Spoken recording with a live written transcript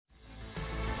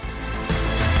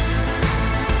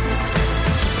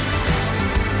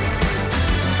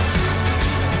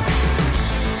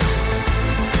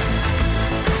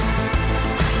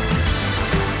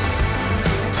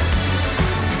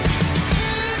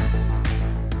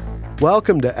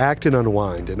Welcome to Act and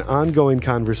Unwind, an ongoing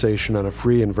conversation on a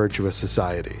free and virtuous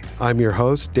society. I'm your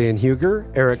host, Dan Huger.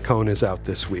 Eric Cohn is out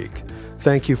this week.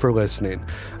 Thank you for listening.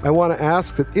 I want to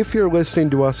ask that if you're listening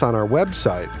to us on our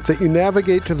website, that you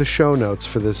navigate to the show notes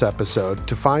for this episode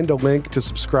to find a link to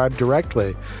subscribe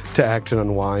directly to Act and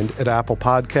Unwind at Apple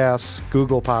Podcasts,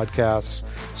 Google Podcasts,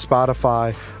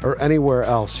 Spotify, or anywhere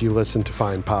else you listen to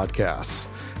find podcasts.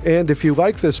 And if you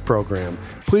like this program,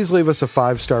 please leave us a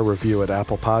 5-star review at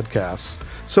Apple Podcasts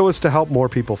so as to help more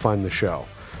people find the show.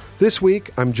 This week,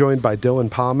 I'm joined by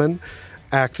Dylan Pauman,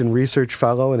 Acton Research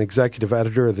Fellow and Executive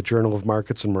Editor of the Journal of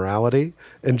Markets and Morality,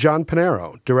 and John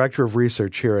Panero, Director of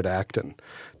Research here at Acton.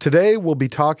 Today, we'll be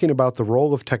talking about the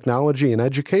role of technology in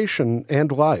education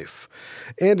and life,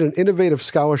 and an innovative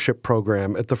scholarship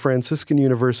program at the Franciscan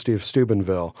University of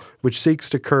Steubenville, which seeks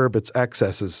to curb its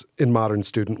excesses in modern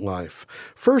student life.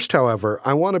 First, however,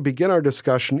 I want to begin our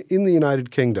discussion in the United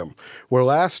Kingdom, where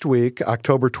last week,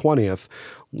 October 20th,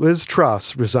 Liz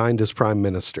Truss resigned as Prime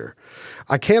Minister.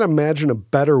 I can't imagine a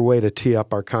better way to tee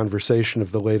up our conversation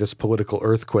of the latest political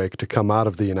earthquake to come out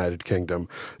of the United Kingdom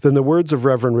than the words of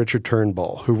Reverend Richard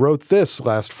Turnbull, who wrote this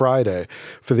last Friday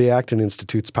for the Acton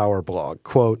Institute's Power blog,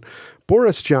 quote,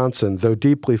 "Boris Johnson, though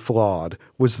deeply flawed,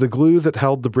 was the glue that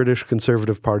held the British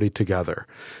Conservative Party together.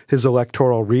 His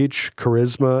electoral reach,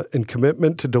 charisma, and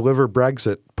commitment to deliver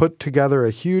Brexit put together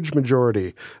a huge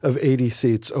majority of 80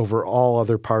 seats over all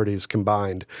other parties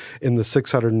combined in the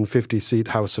 650-seat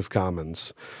House of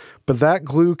Commons. But that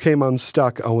glue came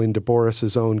unstuck owing to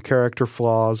Boris's own character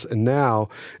flaws, and now,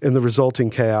 in the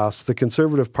resulting chaos, the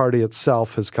Conservative Party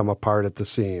itself has come apart at the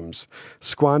seams,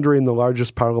 squandering the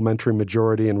largest parliamentary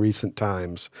majority in recent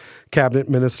times. Cabinet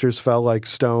ministers fell like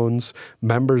stones.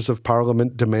 Members of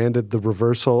Parliament demanded the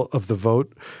reversal of the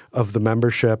vote of the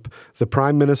membership. The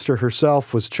Prime Minister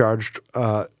herself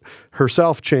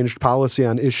changed policy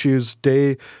on issues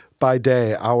day by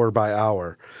day, hour by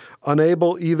hour.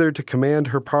 Unable either to command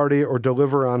her party or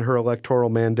deliver on her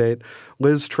electoral mandate,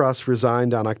 Liz Truss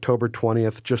resigned on October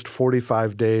 20th, just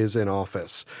 45 days in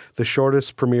office, the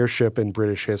shortest premiership in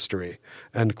British history."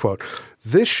 End quote.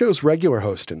 This show's regular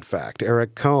host, in fact,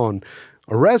 Eric Cohn,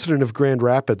 a resident of Grand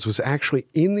Rapids, was actually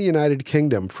in the United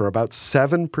Kingdom for about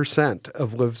 7%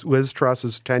 of Liz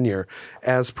Truss's tenure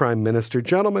as Prime Minister.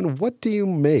 Gentlemen, what do you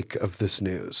make of this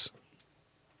news?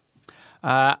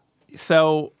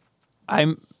 So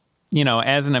I'm...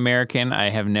 as an American, I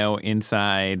have no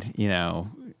inside,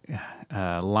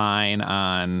 line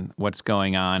on what's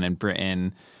going on in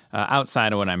Britain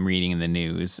outside of what I'm reading in the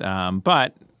news.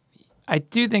 But I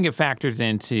do think it factors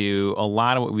into a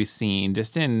lot of what we've seen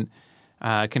just in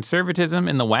conservatism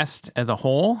in the West as a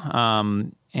whole.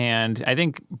 And I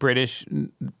think British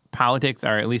politics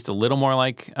are at least a little more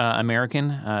like American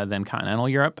than continental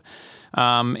Europe.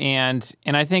 And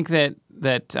I think that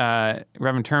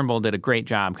Reverend Turnbull did a great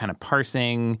job kind of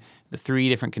parsing the three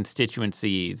different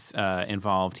constituencies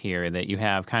involved here, that you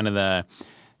have kind of the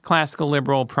classical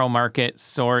liberal pro-market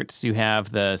sorts, you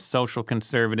have the social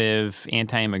conservative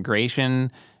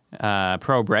anti-immigration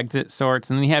pro-Brexit sorts,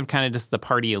 and then you have kind of just the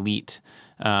party elite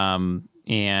and,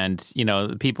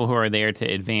 the people who are there to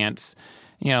advance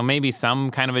maybe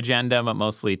some kind of agenda, but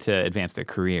mostly to advance their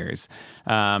careers.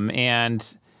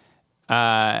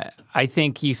 I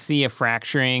think you see a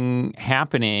fracturing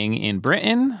happening in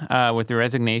Britain with the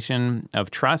resignation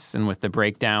of Truss and with the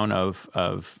breakdown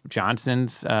of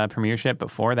Johnson's premiership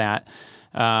before that,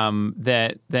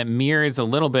 that mirrors a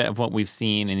little bit of what we've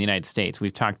seen in the United States.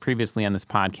 We've talked previously on this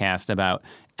podcast about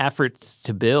efforts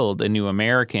to build a new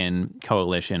American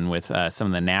coalition with some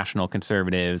of the national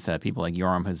conservatives, people like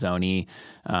Yoram Hazony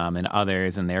and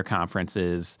others in their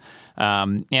conferences.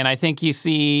 And I think you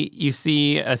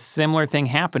see a similar thing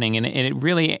happening, and it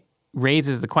really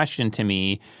raises the question to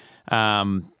me,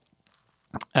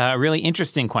 a really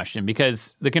interesting question,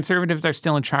 because the Conservatives are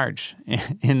still in charge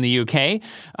in the UK,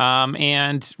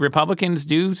 and Republicans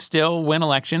do still win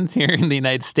elections here in the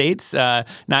United States,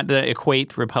 not to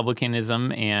equate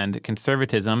Republicanism and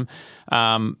conservatism,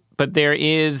 but there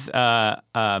is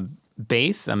a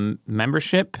base, a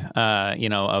membership,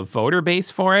 a voter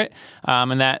base for it,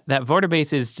 and that voter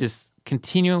base is just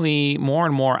continually more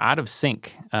and more out of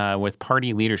sync with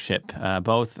party leadership,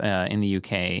 both in the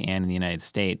UK and in the United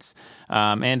States.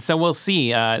 And so we'll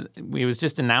see. It was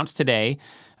just announced today,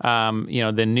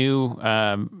 the new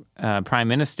prime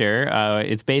minister.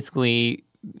 It's basically,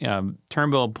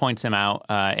 Turnbull points him out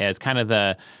as kind of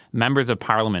the members of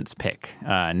parliament's pick,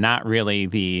 not really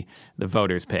the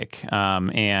voters' pick,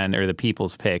 or the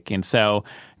people's pick. And so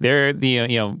they're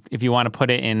if you want to put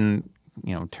it in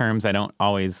terms I don't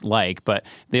always like, but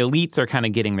the elites are kind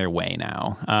of getting their way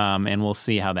now, and we'll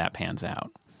see how that pans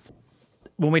out.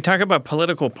 When we talk about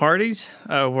political parties,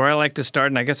 where I like to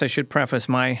start, and I guess I should preface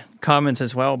my comments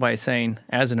as well by saying,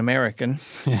 as an American,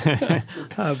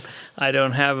 I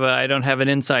don't have an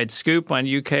inside scoop on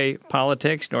UK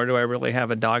politics, nor do I really have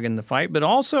a dog in the fight. But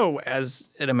also, as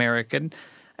an American,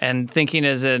 and thinking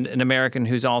as an American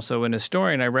who's also an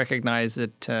historian, I recognize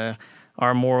that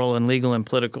our moral and legal and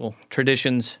political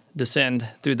traditions descend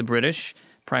through the British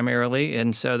primarily,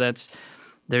 and so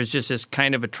there's just this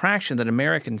kind of attraction that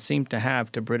Americans seem to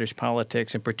have to British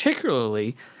politics, and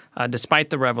particularly, despite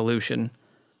the revolution,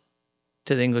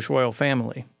 to the English royal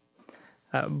family.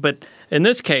 But in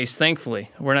this case,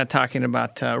 thankfully, we're not talking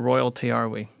about royalty, are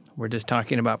we? We're just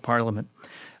talking about Parliament.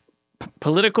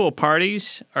 Political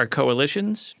parties are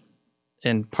coalitions.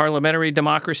 In parliamentary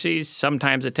democracies,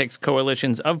 sometimes it takes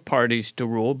coalitions of parties to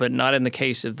rule, but not in the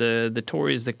case of the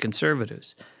Tories, the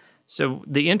Conservatives. So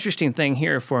the interesting thing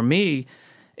here for me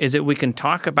is that we can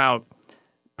talk about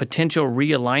potential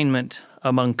realignment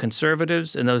among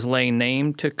conservatives and those laying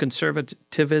name to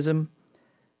conservatism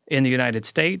in the United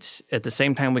States. At the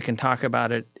same time, we can talk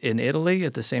about it in Italy.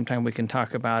 At the same time, we can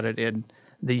talk about it in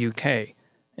the UK.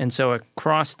 And so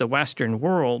across the Western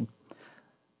world,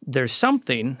 there's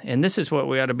something, and this is what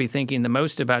we ought to be thinking the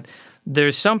most about,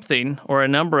 there's something or a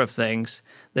number of things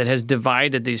that has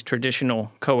divided these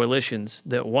traditional coalitions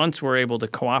that once were able to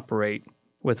cooperate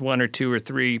with one or two or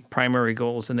three primary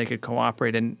goals, and they could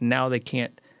cooperate, and now they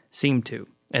can't seem to.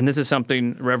 And this is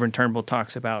something Reverend Turnbull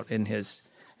talks about in his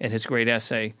great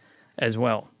essay as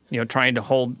well. Trying to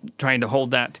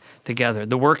hold that together.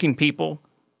 The working people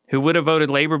who would have voted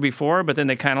Labour before, but then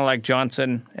they kind of like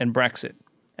Johnson and Brexit,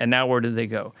 and now where did they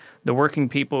go? The working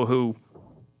people who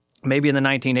maybe in the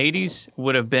 1980s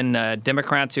would have been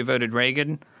Democrats who voted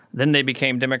Reagan, then they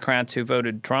became Democrats who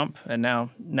voted Trump, and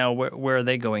now where are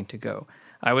they going to go?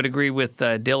 I would agree with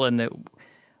Dylan that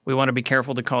we want to be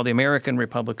careful to call the American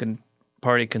Republican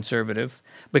Party conservative,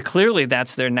 but clearly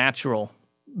that's their natural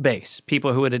base,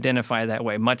 people who would identify that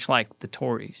way, much like the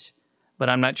Tories. But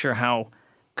I'm not sure how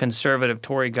conservative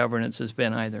Tory governance has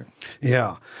been either.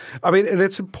 Yeah. I mean, and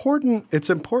it's important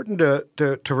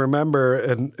to remember,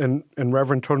 and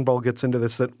Reverend Turnbull gets into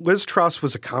this, that Liz Truss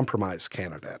was a compromise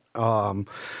candidate.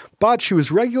 But she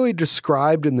was regularly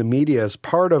described in the media as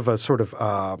part of a sort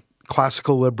of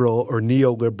classical liberal or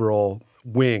neoliberal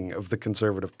wing of the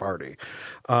Conservative Party.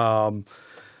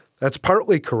 That's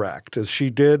partly correct, as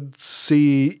she did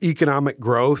see economic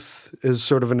growth as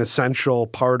sort of an essential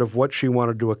part of what she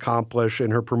wanted to accomplish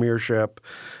in her premiership.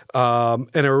 And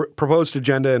her proposed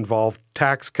agenda involved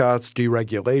tax cuts,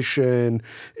 deregulation,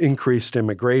 increased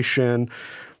immigration.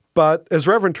 But as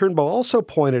Reverend Turnbull also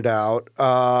pointed out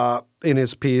in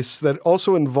his piece, that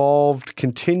also involved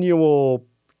continuing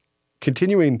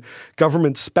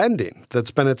government spending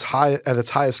that's been at its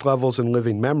highest levels in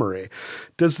living memory.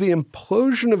 Does the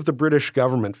implosion of the British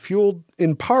government, fueled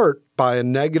in part by a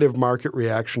negative market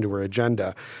reaction to her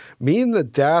agenda, mean the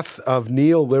death of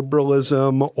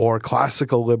neoliberalism or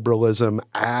classical liberalism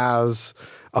as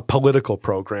a political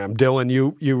program? Dylan,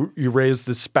 you raised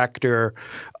the specter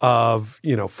of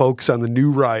folks on the new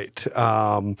right.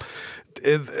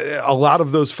 A lot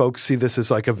of those folks see this as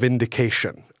like a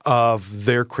vindication of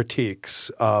their critiques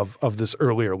of this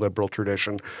earlier liberal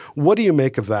tradition. What do you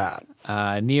make of that?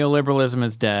 Neoliberalism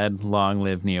is dead. Long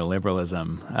live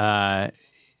neoliberalism.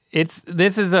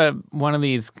 This is one of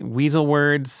these weasel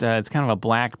words. It's kind of a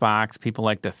black box. People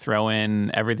like to throw in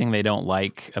everything they don't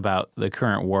like about the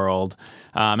current world.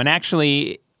 And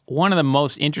actually, one of the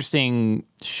most interesting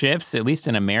shifts, at least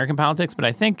in American politics, but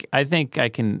I think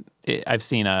I've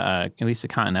seen at least a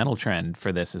continental trend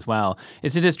for this as well,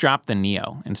 is to just drop the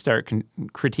neo and start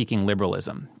critiquing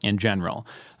liberalism in general,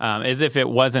 as if it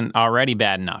wasn't already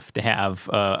bad enough to have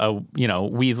a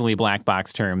weaselly black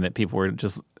box term that people were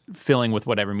just filling with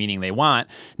whatever meaning they want.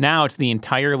 Now it's the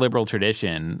entire liberal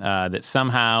tradition that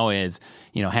somehow is,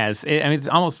 it's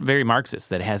almost very Marxist,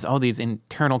 that it has all these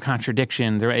internal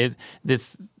contradictions. There is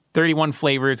this 31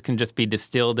 flavors can just be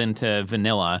distilled into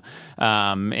vanilla,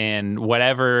 and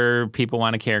whatever people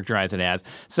want to characterize it as.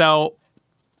 So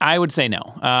I would say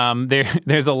no.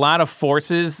 There's a lot of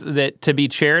forces that to be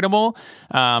charitable.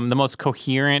 The most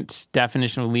coherent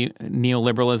definition of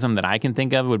neoliberalism that I can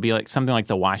think of would be like something like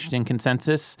the Washington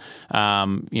Consensus,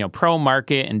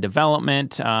 pro-market and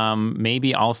development,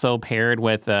 maybe also paired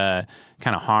with a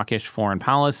kind of hawkish foreign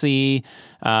policy.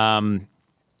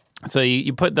 So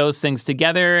you put those things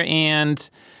together, and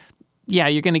Yeah,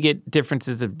 you're going to get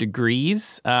differences of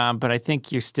degrees, but I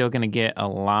think you're still going to get a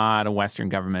lot of Western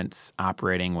governments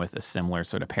operating with a similar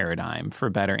sort of paradigm, for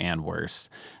better and worse.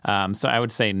 So I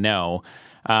would say no.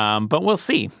 But we'll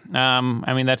see.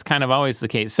 I mean, that's kind of always the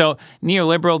case. So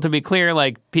neoliberal, to be clear,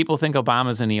 like people think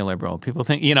Obama's a neoliberal. People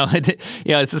think,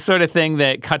 it's the sort of thing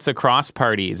that cuts across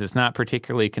parties. It's not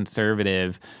particularly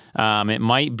conservative. It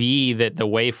might be that the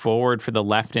way forward for the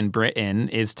left in Britain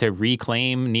is to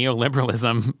reclaim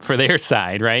neoliberalism for their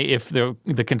side, right? If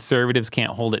the conservatives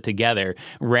can't hold it together,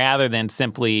 rather than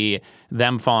simply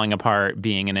them falling apart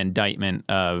being an indictment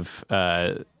of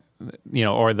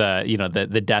or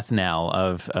the death knell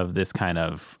of this kind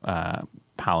of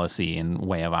policy and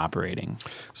way of operating.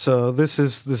 So this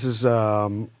is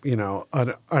an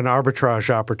arbitrage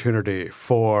opportunity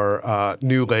for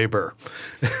New Labor.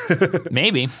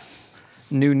 Maybe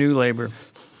new labor.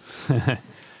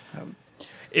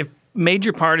 If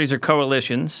major parties are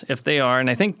coalitions, if they are, and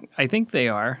I think they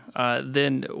are,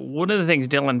 then one of the things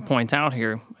Dylan points out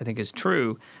here, I think, is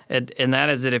true, and that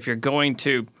is that if you're going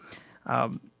to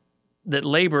that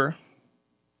labor,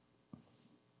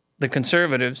 the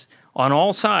conservatives, on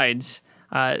all sides,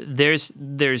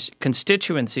 there's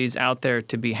constituencies out there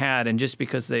to be had, and just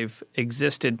because they've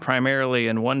existed primarily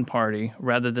in one party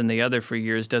rather than the other for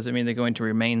years doesn't mean they're going to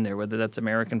remain there, whether that's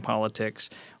American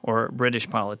politics or British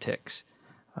politics.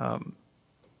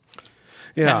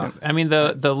 Yeah. I mean,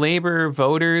 the labor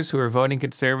voters who are voting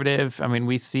conservative, I mean,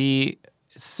 we see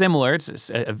similar.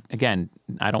 Again,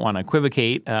 I don't want to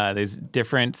equivocate. There's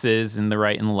differences in the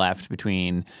right and the left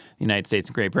between the United States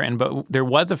and Great Britain, but there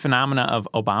was a phenomena of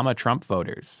Obama-Trump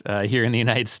voters here in the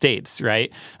United States,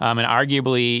 right? And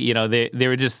arguably, they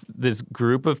were just this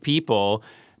group of people,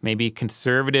 maybe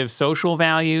conservative social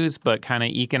values, but kind of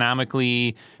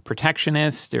economically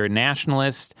protectionist or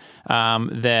nationalist,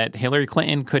 that Hillary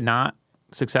Clinton could not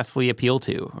successfully appeal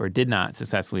to, or did not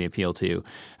successfully appeal to.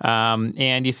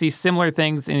 And you see similar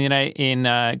things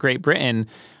in Great Britain.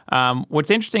 What's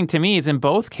interesting to me is in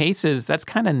both cases, that's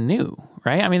kind of new,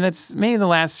 right? I mean, that's maybe the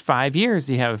last 5 years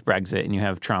you have Brexit and you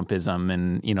have Trumpism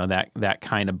and, that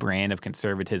kind of brand of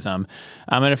conservatism.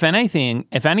 And if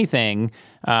anything,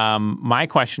 my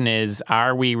question is,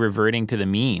 are we reverting to the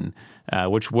mean,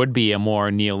 which would be a more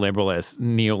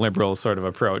neoliberal sort of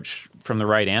approach from the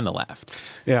right and the left?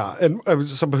 Yeah, and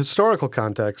some historical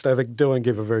context, I think Dylan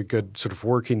gave a very good sort of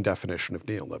working definition of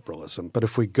neoliberalism. But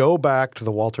if we go back to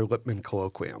the Walter Lippmann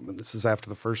Colloquium, and this is after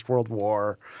the First World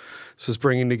War, this is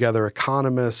bringing together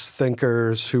economists,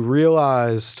 thinkers who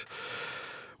realized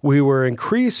we were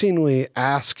increasingly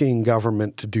asking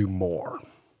government to do more.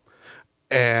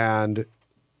 And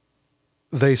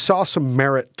they saw some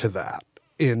merit to that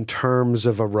in terms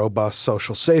of a robust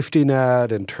social safety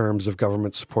net, in terms of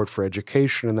government support for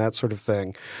education and that sort of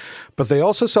thing. But they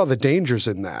also saw the dangers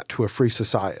in that to a free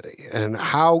society. And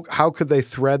how could they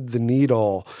thread the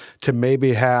needle to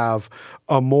maybe have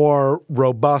a more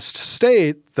robust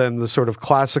state than the sort of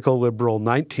classical liberal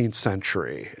 19th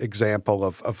century example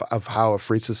of how a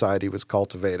free society was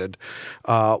cultivated,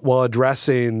 while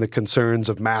addressing the concerns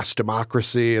of mass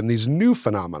democracy and these new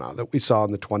phenomena that we saw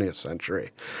in the 20th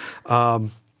century.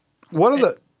 One of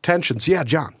the tensions, yeah,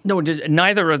 John. No,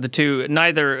 neither of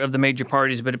the major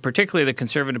parties, but particularly the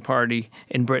Conservative Party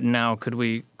in Britain now, could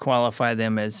we qualify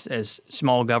them as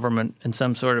small government in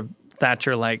some sort of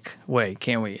Thatcher-like way,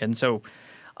 can we? And so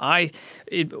why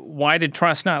did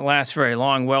Truss not last very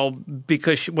long? Well,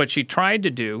 because what she tried to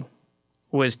do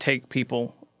was take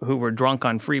people who were drunk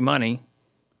on free money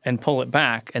and pull it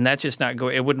back, and that's just not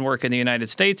going. It wouldn't work in the United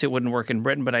States. It wouldn't work in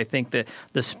Britain. But I think that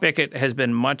the spigot has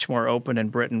been much more open in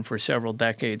Britain for several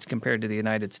decades compared to the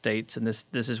United States, and this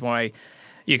is why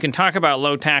you can talk about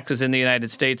low taxes in the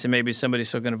United States, and maybe somebody's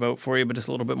still going to vote for you, but it's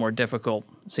a little bit more difficult,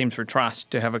 it seems, for Truss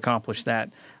to have accomplished that.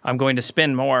 I'm going to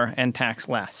spend more and tax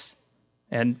less,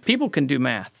 and people can do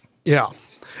math. Yeah.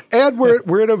 And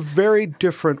we're in a very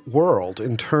different world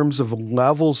in terms of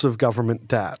levels of government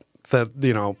debt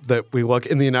that we look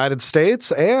in the United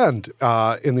States and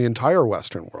in the entire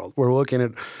Western world. We're looking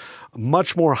at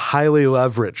much more highly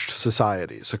leveraged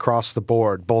societies across the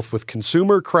board, both with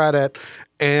consumer credit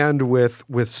and with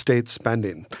state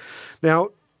spending. Now,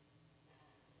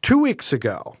 2 weeks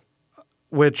ago,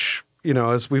 which,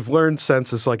 as we've learned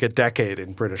since, is like a decade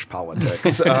in British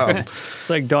politics. It's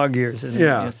like dog years, isn't it?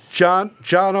 Yeah. John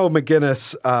O.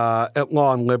 McGuinness at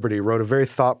Law and Liberty wrote a very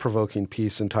thought-provoking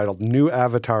piece entitled New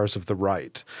Avatars of the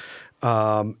Right.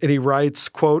 And he writes,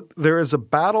 quote, "There is a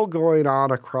battle going on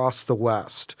across the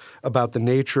West about the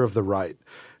nature of the right.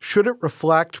 Should it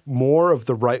reflect more of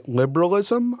the right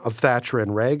liberalism of Thatcher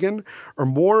and Reagan, or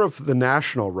more of the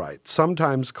national right,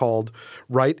 sometimes called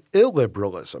right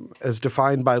illiberalism, as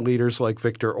defined by leaders like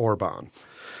Viktor Orban?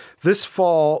 This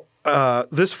fall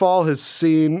has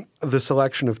seen the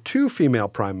selection of two female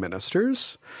prime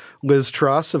ministers, Liz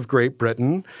Truss of Great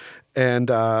Britain and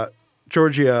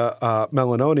Giorgia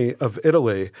Meloni of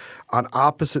Italy, on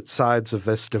opposite sides of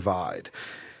this divide.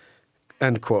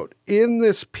 End quote. In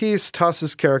this piece, Truss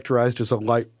is characterized as a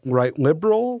right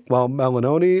liberal, while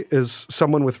Meloni is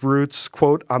someone with roots,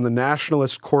 quote, on the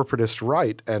nationalist corporatist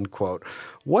right, end quote.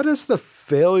 What does the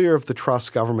failure of the Truss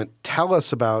government tell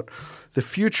us about the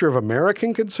future of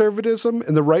American conservatism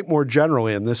and the right more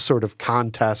generally in this sort of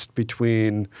contest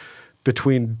between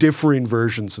differing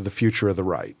versions of the future of the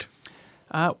right?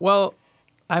 Well,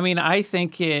 I mean, I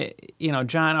think,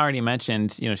 John already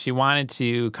mentioned, she wanted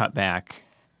to cut back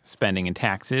spending and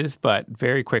taxes, but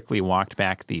very quickly walked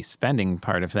back the spending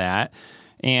part of that.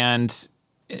 And,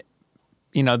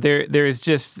 there is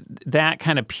just that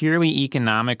kind of purely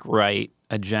economic right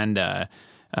agenda.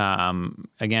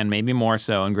 Again, maybe more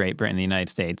so in Great Britain than the United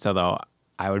States, although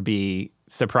I would be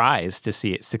surprised to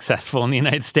see it successful in the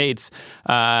United States.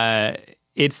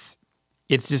 It's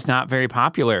just not very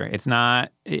popular.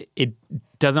 It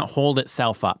doesn't hold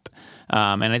itself up.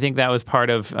 And I think that was part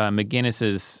of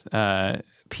McGinnis's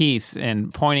piece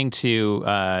and pointing to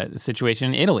the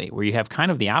situation in Italy, where you have kind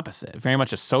of the opposite, very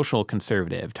much a social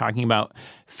conservative, talking about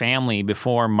family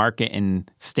before market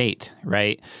and state,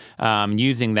 right?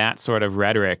 Using that sort of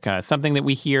rhetoric, something that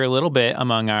we hear a little bit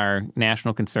among our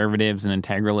national conservatives and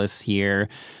integralists here.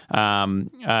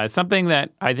 Something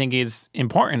that I think is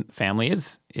important. Family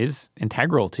is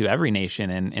integral to every nation,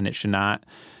 and it should not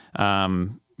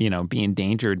be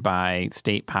endangered by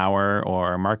state power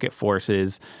or market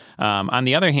forces. On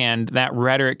the other hand, that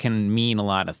rhetoric can mean a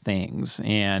lot of things,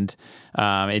 and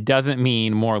it doesn't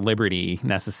mean more liberty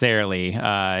necessarily.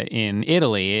 In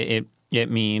Italy,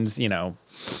 it means, a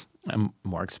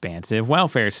more expansive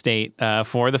welfare state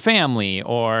for the family,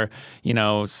 or,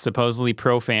 supposedly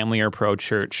pro-family or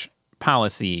pro-church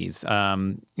policies.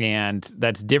 And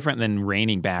that's different than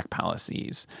reining back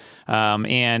policies.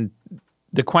 And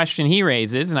the question he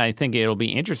raises, and I think it'll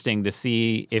be interesting to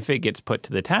see if it gets put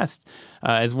to the test,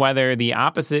 is whether the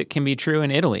opposite can be true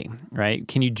in Italy, right?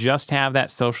 Can you just have that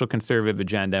social conservative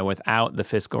agenda without the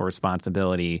fiscal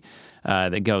responsibility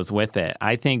that goes with it?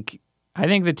 I think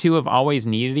the two have always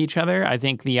needed each other. I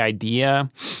think the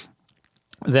idea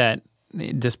that,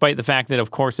 despite the fact that,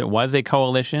 of course, it was a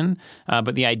coalition,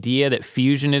 but the idea that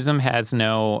fusionism has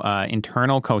no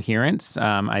internal coherence,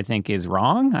 I think, is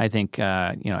wrong. I think,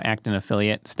 Acton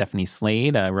affiliate Stephanie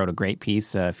Slade wrote a great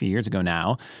piece a few years ago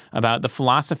now about the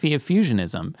philosophy of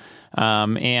fusionism.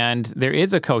 And there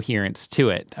is a coherence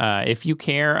to it. If you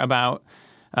care about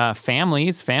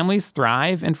families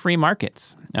thrive in free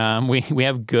markets. We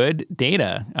have good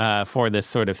data for this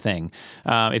sort of thing.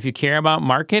 If you care about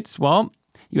markets, well,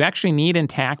 you actually need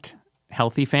intact,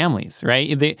 healthy families,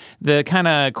 right? The kind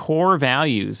of core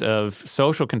values of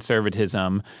social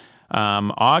conservatism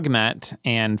augment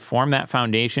and form that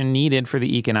foundation needed for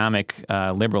the economic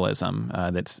liberalism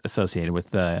that's associated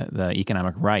with the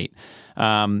economic right.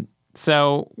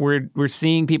 So we're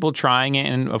seeing people trying it,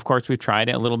 and of course we've tried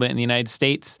it a little bit in the United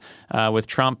States with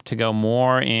Trump to go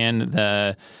more in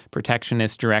the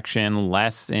protectionist direction,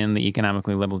 less in the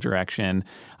economically liberal direction.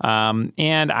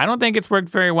 And I don't think it's worked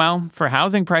very well for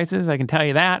housing prices. I can tell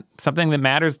you that. Something that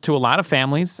matters to a lot of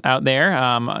families out there.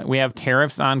 We have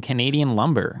tariffs on Canadian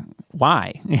lumber.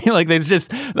 Why? There's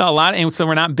just a lot. And so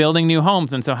we're not building new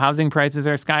homes. And so housing prices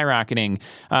are skyrocketing.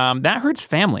 That hurts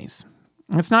families.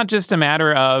 It's not just a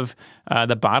matter of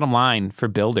the bottom line for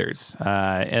builders,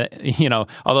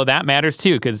 although that matters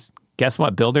too, because guess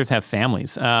what? Builders have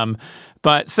families.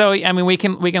 But so, I mean, we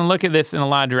can look at this in a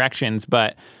lot of directions,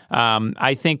 but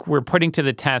I think we're putting to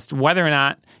the test whether or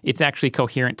not it's actually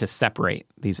coherent to separate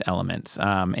these elements.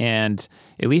 And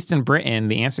at least in Britain,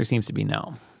 the answer seems to be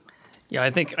no. Yeah,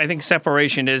 I think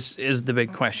separation is the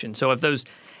big question. So if those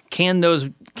Can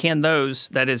those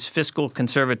that is fiscal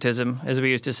conservatism, as we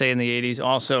used to say in the 80s,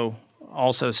 also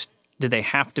do they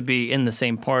have to be in the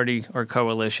same party or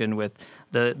coalition with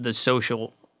the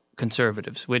social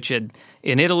conservatives, which in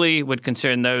Italy would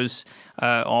concern those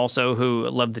also who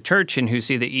love the church and who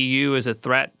see the EU as a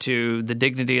threat to the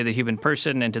dignity of the human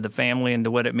person and to the family and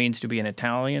to what it means to be an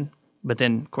Italian. But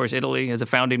then, of course, Italy, as a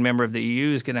founding member of the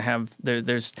EU, is going to have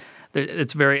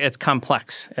it's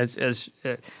complex, as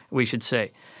we should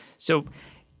say. So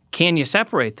can you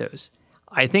separate those?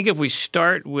 I think if we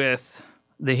start with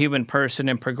the human person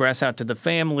and progress out to the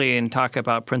family and talk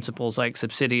about principles like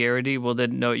subsidiarity, well,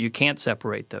 then no, you can't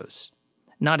separate those.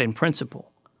 Not in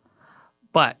principle.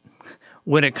 But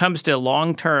when it comes to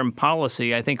long-term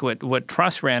policy, I think what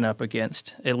Truss ran up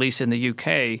against, at least in the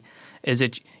UK, is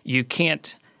that you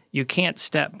can't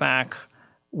step back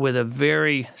with a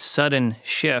very sudden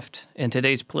shift in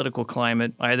today's political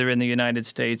climate, either in the United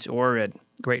States or in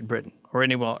Great Britain, or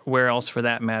anywhere else for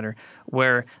that matter,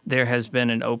 where there has been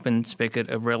an open spigot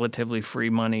of relatively free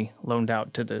money loaned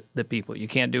out to the people. You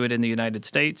can't do it in the United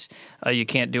States. You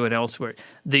can't do it elsewhere.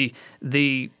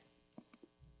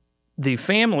 The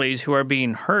families who are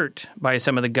being hurt by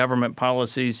some of the government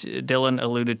policies Dylan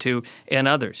alluded to, and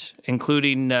others,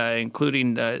 including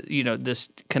this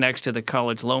connects to the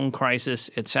college loan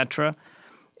crisis, et cetera.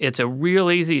 It's a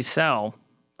real easy sell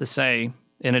to say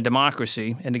in a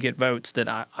democracy and to get votes that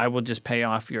I will just pay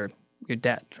off your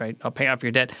debt, right? I'll pay off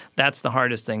your debt. That's the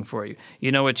hardest thing for you.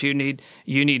 You know what you need?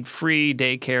 You need free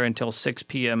daycare until 6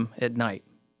 p.m. at night.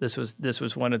 This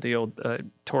was one of the old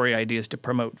Tory ideas to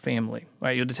promote family.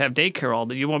 Right? You'll just have daycare all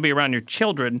day. You won't be around your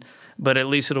children, but at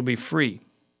least it'll be free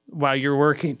while you're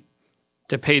working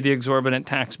to pay the exorbitant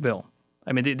tax bill.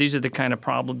 I mean, these are the kind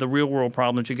of the real world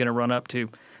problems you're going to run up to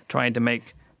trying to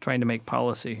make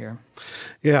policy here.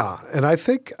 Yeah, and I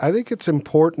think it's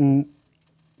important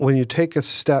when you take a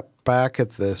step back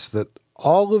at this that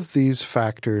all of these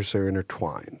factors are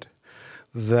intertwined.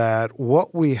 That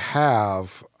what we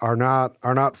have are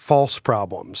not false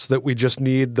problems, that we just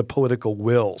need the political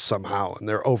will somehow and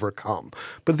they're overcome.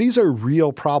 But these are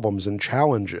real problems and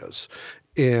challenges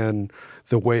in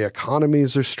the way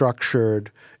economies are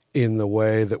structured, in the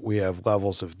way that we have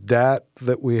levels of debt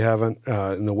that we haven't,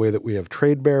 in the way that we have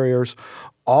trade barriers.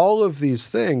 All of these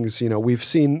things, we've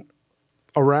seen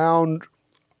around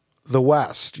the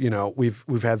West,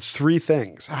 we've had three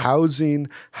things: housing,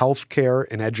 healthcare,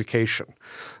 and education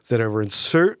that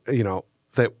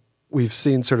that we've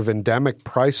seen sort of endemic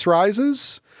price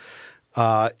rises,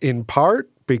 in part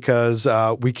because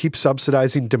we keep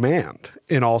subsidizing demand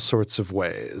in all sorts of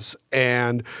ways.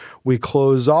 And we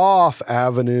close off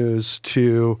avenues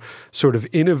to sort of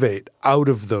innovate out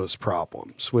of those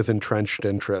problems with entrenched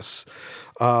interests.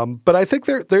 But I think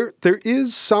there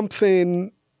is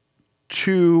something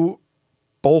to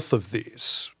both of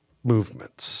these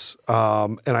movements,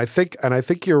 and I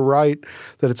think you're right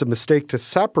that it's a mistake to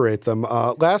separate them.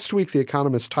 Last week, the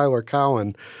economist Tyler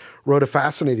Cowen wrote a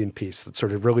fascinating piece that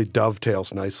sort of really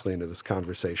dovetails nicely into this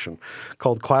conversation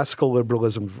called "Classical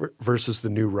Liberalism versus the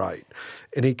New Right,"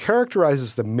 and he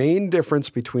characterizes the main difference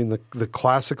between the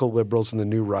classical liberals and the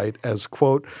New Right as,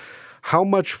 quote, how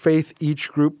much faith each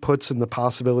group puts in the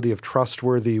possibility of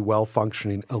trustworthy,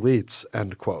 well-functioning elites,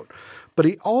 end quote. But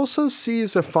he also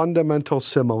sees a fundamental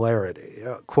similarity.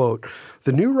 Quote,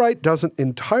 the New Right doesn't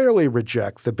entirely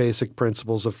reject the basic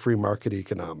principles of free market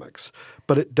economics,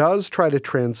 but it does try to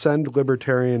transcend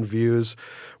libertarian views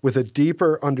with a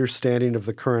deeper understanding of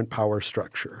the current power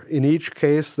structure. In each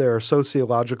case, there are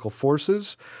sociological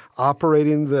forces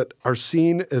operating that are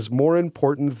seen as more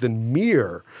important than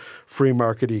mere free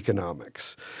market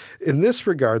economics. In this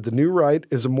regard, the New Right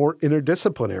is more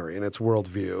interdisciplinary in its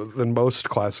worldview than most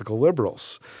classical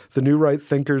liberals. The New Right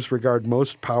thinkers regard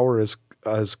most power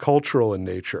as cultural in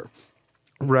nature,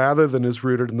 rather than as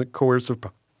rooted in the coercive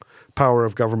power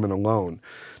of government alone.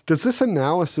 Does this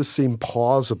analysis seem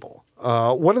plausible?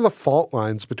 What are the fault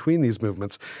lines between these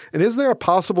movements? And is there a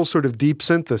possible sort of deep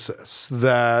synthesis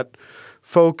that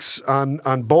folks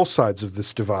on both sides of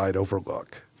this divide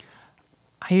overlook?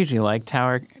 I usually like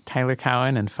Tyler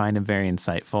Cowen and find him very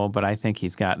insightful, but I think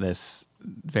he's got this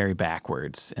very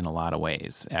backwards in a lot of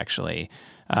ways, actually.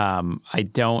 I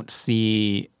don't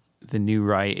see the New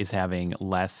Right as having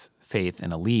less faith in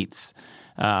elites.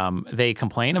 They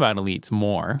complain about elites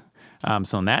more.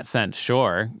 So in that sense,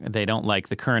 sure, they don't like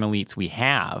the current elites we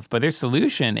have. But their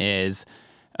solution is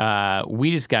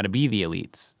we just got to be the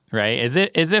elites, right?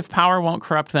 As if power won't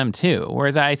corrupt them too.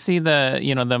 Whereas I see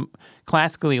the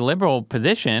classically liberal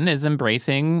position is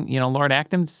embracing, Lord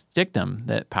Acton's dictum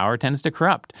that power tends to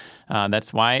corrupt.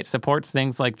 That's why it supports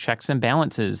things like checks and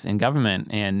balances in government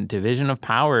and division of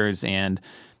powers and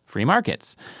free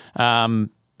markets.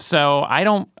 So I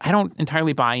don't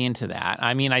entirely buy into that.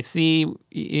 I mean, I see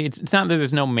it's not that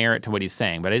there's no merit to what he's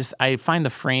saying, but I find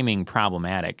the framing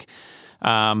problematic.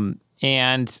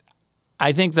 And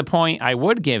I think the point I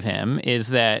would give him is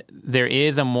that there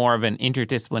is a more of an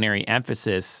interdisciplinary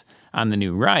emphasis on the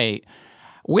New Right.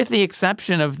 with the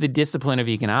exception of the discipline of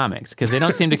economics, because they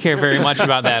don't seem to care very much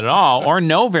about that at all, or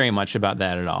know very much about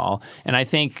that at all. And I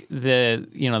think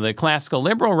the classical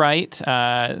liberal right,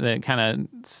 the kind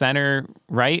of center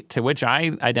right, to which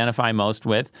I identify most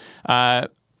with,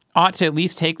 ought to at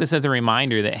least take this as a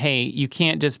reminder that, hey, you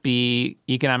can't just be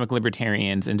economic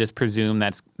libertarians and just presume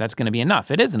that's going to be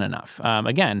enough. It isn't enough.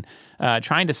 Again,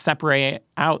 trying to separate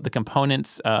out the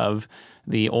components of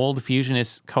the old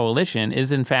fusionist coalition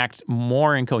is, in fact,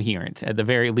 more incoherent, at the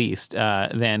very least,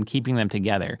 than keeping them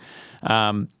together.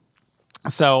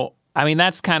 So, I mean,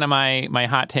 that's kind of my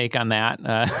hot take on that,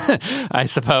 I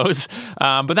suppose.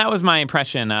 But that was my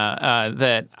impression,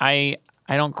 that I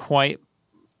don't quite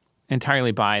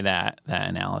entirely buy that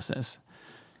analysis.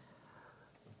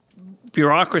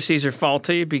 Bureaucracies are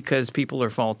faulty because people are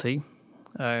faulty.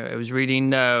 I was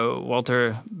reading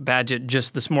Walter Bagehot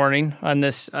just this morning on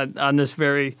this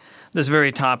very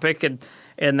topic,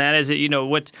 and that is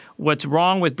that what's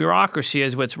wrong with bureaucracy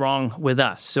is what's wrong with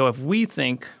us. So if we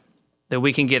think that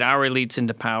we can get our elites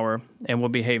into power and we'll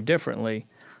behave differently,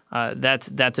 that's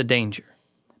a danger.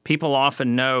 People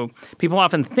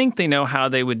often think they know how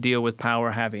they would deal with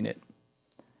power having it.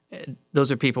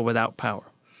 Those are people without power,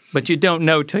 but you don't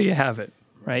know till you have it.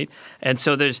 Right? And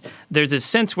so there's a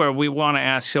sense where we want to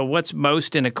ask, so what's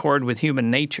most in accord with human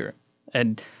nature?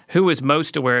 And who is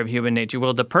most aware of human nature?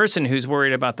 Well, the person who's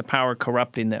worried about the power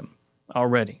corrupting them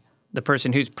already, the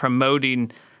person who's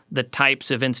promoting the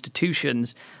types of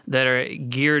institutions that are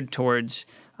geared towards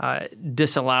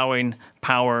disallowing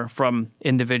power from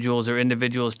individuals or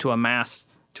individuals to amass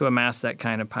that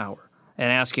kind of power,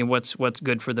 and asking what's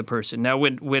good for the person. Now,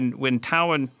 when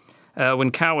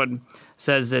Cowan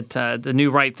says that the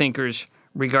new right thinkers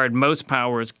regard most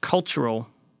power as cultural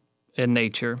in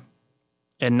nature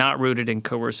and not rooted in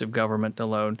coercive government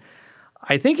alone,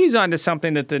 I think he's onto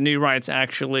something that the new right's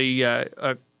actually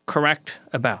correct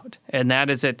about, and that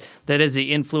is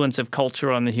the influence of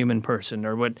culture on the human person,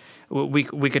 or what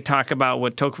we could talk about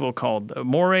what Tocqueville called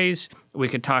mores. We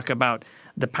could talk about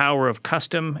the power of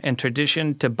custom and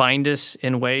tradition to bind us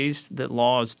in ways that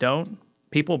laws don't.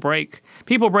 People break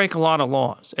a lot of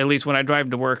laws. At least when I drive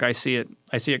to work, I see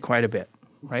it quite a bit,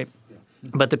 right?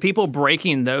 But the people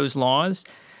breaking those laws,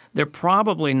 they're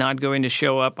probably not going to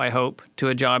show up, I hope, to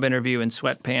a job interview in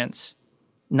sweatpants,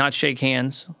 not shake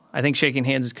hands. I think shaking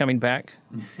hands is coming back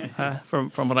from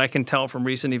what I can tell from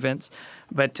recent events.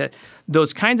 But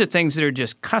those kinds of things that are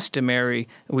just customary,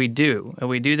 we do. And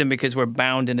we do them because we're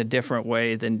bound in a different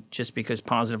way than just because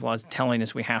positive law is telling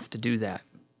us we have to do that.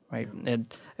 Right,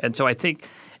 and so I think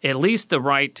at least the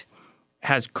right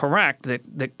has correct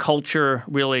that culture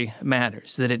really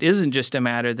matters, that it isn't just a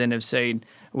matter then of saying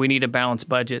we need a balanced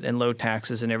budget and low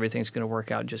taxes and everything's going to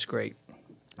work out just great.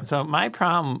 So my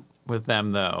problem with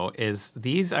them, though, is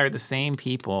these are the same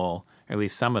people, or at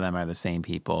least some of them are the same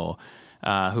people,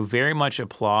 who very much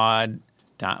applaud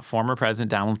former President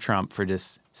Donald Trump for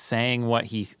just saying what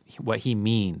he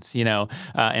means,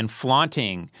 and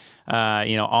flaunting,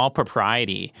 all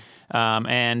propriety.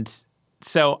 And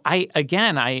so I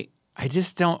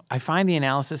find the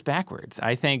analysis backwards.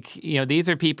 I think, these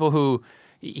are people who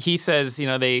he says,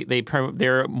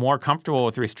 they're more comfortable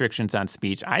with restrictions on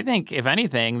speech. I think, if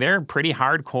anything, they're pretty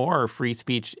hardcore free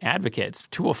speech advocates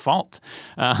to a fault,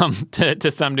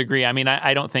 to some degree. I mean,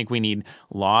 I don't think we need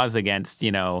laws against,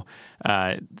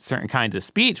 certain kinds of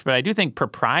speech, but I do think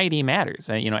propriety matters.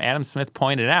 Adam Smith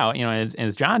pointed out,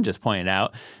 as John just pointed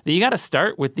out, that you got to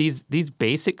start with these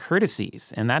basic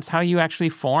courtesies, and that's how you actually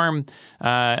form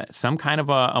some kind of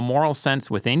a moral sense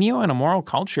within you and a moral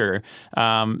culture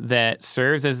that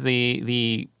serves as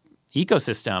the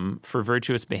ecosystem for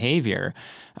virtuous behavior.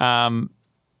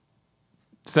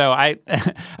 So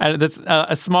that's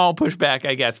a small pushback,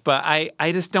 I guess, but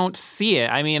I just don't see it.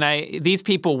 I mean, these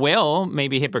people will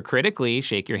maybe hypocritically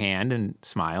shake your hand and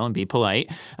smile and be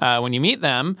polite when you meet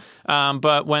them,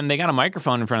 but when they got a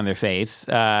microphone in front of their face,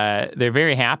 they're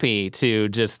very happy to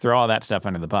just throw all that stuff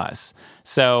under the bus.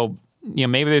 So,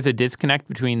 maybe there's a disconnect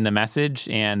between the message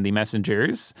and the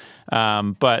messengers,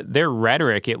 but their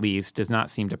rhetoric, at least, does not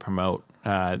seem to promote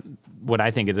what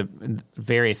I think is a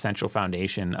very essential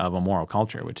foundation of a moral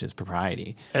culture, which is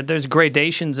propriety. There's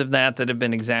gradations of that have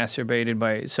been exacerbated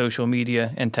by social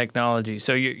media and technology.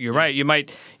 So you're right.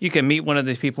 You can meet one of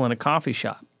these people in a coffee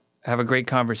shop, have a great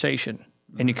conversation,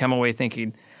 and you come away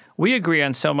thinking, we agree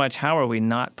on so much. How are we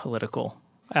not political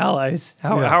allies?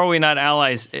 How are we not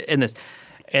allies in this?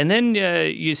 And then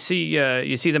you see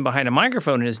them behind a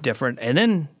microphone and it's different. And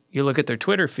then you look at their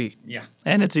Twitter feed,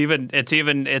 and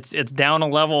it's down a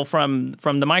level from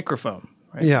the microphone.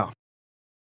 Right? Yeah.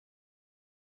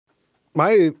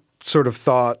 My sort of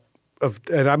thought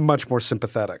and I'm much more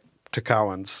sympathetic to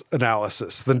Cowan's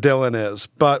analysis than Dylan is.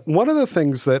 But one of the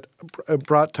things that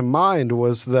brought to mind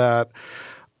was that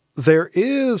there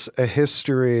is a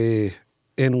history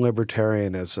in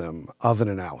libertarianism of an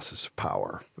analysis of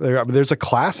power. There's a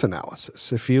class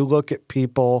analysis. If you look at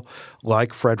people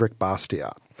like Frederick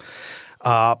Bastiat,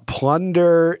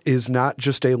 plunder is not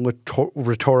just a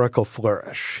rhetorical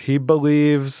flourish. He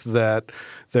believes that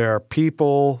there are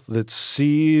people that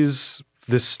seize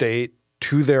the state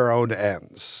to their own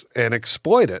ends and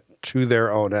exploit it to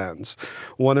their own ends.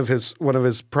 One of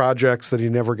his projects that he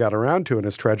never got around to in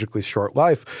his tragically short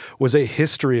life was a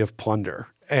history of plunder.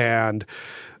 And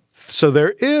so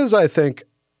there is, I think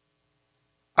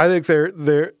there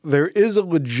is a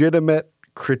legitimate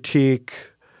critique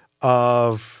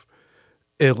of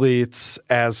elites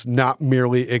as not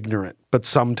merely ignorant, but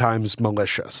sometimes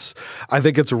malicious. I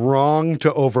think it's wrong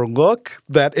to overlook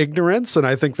that ignorance, and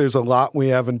I think there's a lot we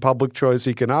have in public choice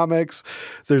economics.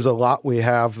 There's a lot we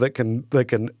have that can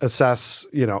assess,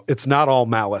 it's not all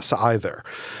malice either.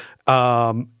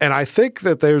 And I think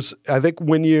that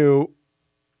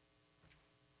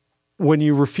when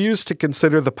you refuse to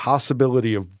consider the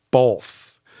possibility of both,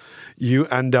 you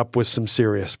end up with some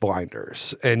serious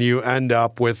blinders, and you end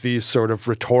up with these sort of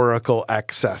rhetorical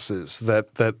excesses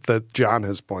that John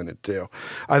has pointed to.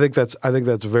 I think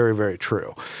that's very, very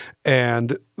true.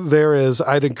 And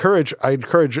I'd encourage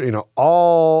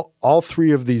all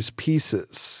three of these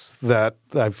pieces that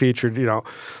I featured.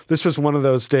 This was one of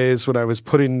those days when I was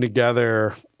putting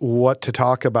together what to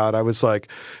talk about. I was like,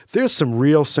 there's some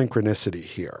real synchronicity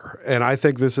here. And I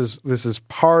think this is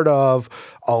part of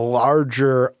a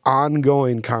larger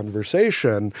ongoing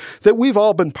conversation that we've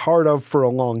all been part of for a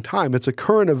long time. It's a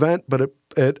current event, but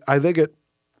I think it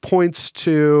points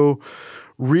to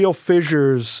real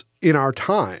fissures in our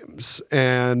times,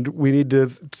 and we need to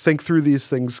think through these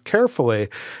things carefully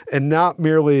and not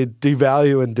merely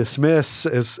devalue and dismiss,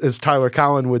 as Tyler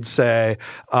Cowen would say,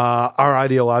 our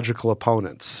ideological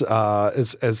opponents,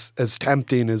 as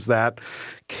tempting as that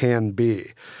can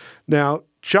be. Now,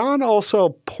 John also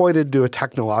pointed to a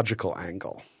technological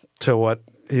angle to what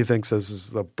he thinks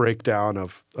is the breakdown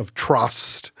of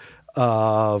trust,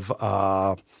 of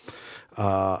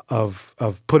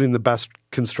putting the best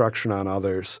construction on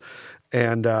others.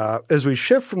 And as we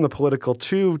shift from the political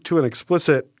to an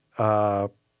explicit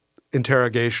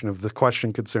interrogation of the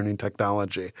question concerning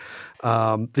technology,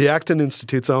 the Acton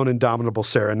Institute's own indomitable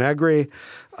Sarah Negri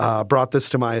brought this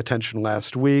to my attention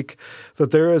last week,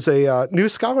 that there is a new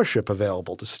scholarship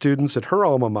available to students at her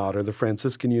alma mater, the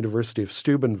Franciscan University of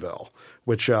Steubenville,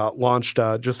 which launched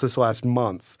just this last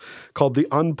month, called the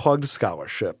Unplugged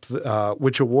Scholarship,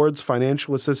 which awards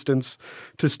financial assistance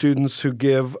to students who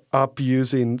give up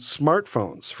using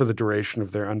smartphones for the duration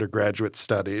of their undergraduate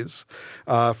studies.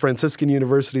 Franciscan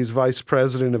University's Vice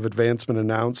President of Advancement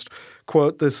announced,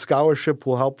 quote, "This scholarship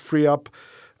will help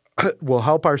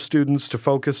our students to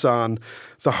focus on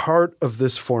the heart of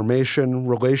this formation,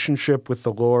 relationship with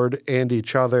the Lord and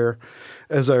each other.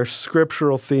 As our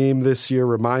scriptural theme this year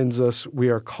reminds us, we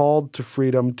are called to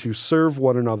freedom to serve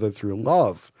one another through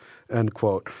love," end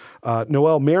quote.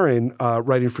 Noelle Marin,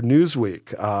 writing for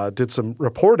Newsweek, did some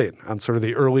reporting on sort of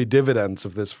the early dividends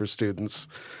of this for students.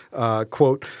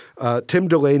 Quote, Tim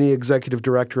Delaney, Executive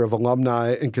Director of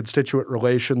Alumni and Constituent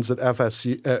Relations at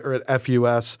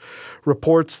FUS,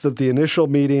 reports that the initial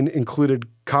meeting included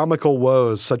comical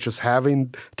woes such as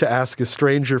having to ask a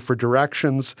stranger for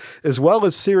directions, as well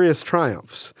as serious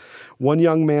triumphs. One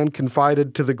young man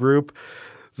confided to the group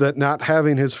that not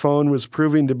having his phone was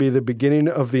proving to be the beginning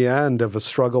of the end of a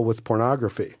struggle with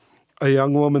pornography. A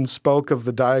young woman spoke of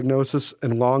the diagnosis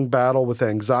and long battle with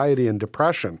anxiety and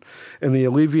depression, and the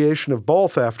alleviation of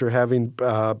both after having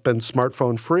been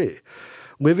smartphone-free.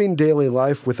 Living daily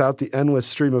life without the endless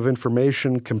stream of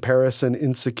information, comparison,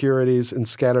 insecurities, and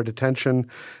scattered attention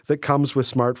that comes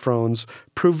with smartphones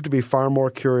proved to be far more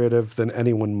curative than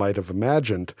anyone might have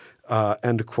imagined,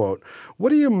 end quote. What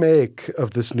do you make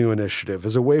of this new initiative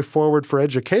as a way forward for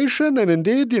education? And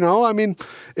indeed,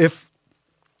 if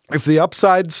the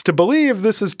upside's to believe,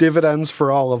 this is dividends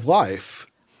for all of life.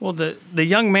 Well, the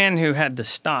young man who had to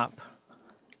stop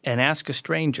and ask a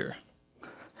stranger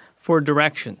for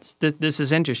directions. This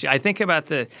is interesting. I think about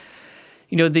the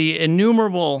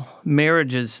innumerable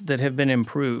marriages that have been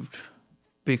improved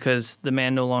because the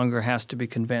man no longer has to be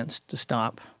convinced to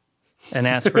stop and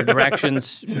ask for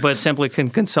directions, but simply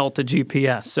can consult the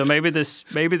GPS. So maybe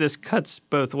this cuts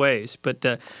both ways. But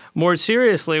more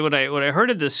seriously, what I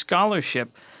heard of this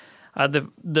scholarship,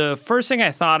 The first thing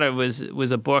I thought of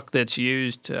was a book that's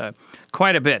used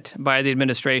quite a bit by the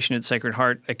administration at Sacred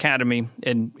Heart Academy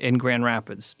in Grand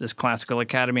Rapids, this classical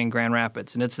academy in Grand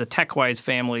Rapids. And it's The Tech-Wise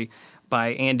Family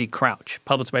by Andy Crouch,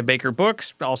 published by Baker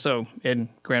Books, also in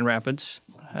Grand Rapids.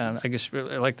 I guess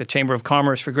I like the Chamber of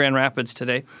Commerce for Grand Rapids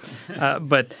today.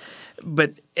 But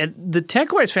the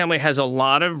Tech-Wise Family has a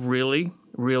lot of really,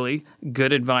 really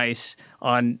good advice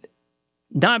on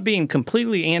not being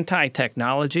completely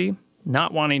anti-technology,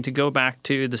 not wanting to go back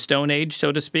to the Stone Age,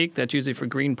 so to speak. That's usually for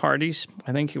green parties.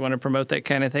 I think you want to promote that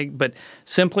kind of thing, but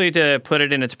simply to put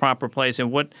it in its proper place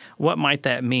and what might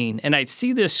that mean? And I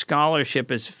see this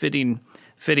scholarship as fitting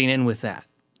in with that.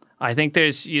 I think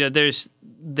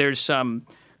there's some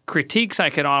critiques I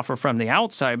could offer from the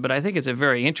outside, but I think it's a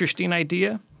very interesting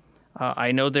idea.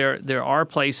 I know there are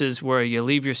places where you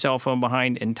leave your cell phone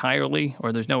behind entirely,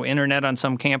 or there's no internet on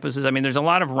some campuses. I mean, there's a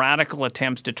lot of radical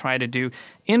attempts to try to do,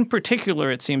 in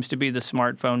particular, it seems to be the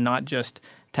smartphone, not just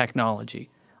technology.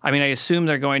 I mean, I assume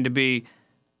they're going to be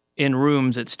in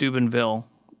rooms at Steubenville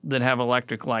that have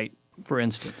electric light, for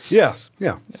instance. Yes,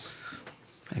 yeah.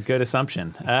 A good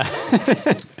assumption. Not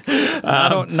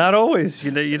always.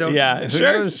 You don't. Yeah,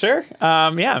 sure.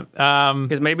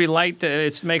 Because maybe light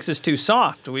it makes us too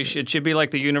soft. It should be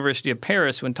like the University of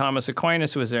Paris when Thomas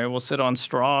Aquinas was there. We'll sit on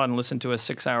straw and listen to a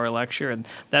 6-hour lecture, and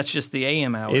that's just the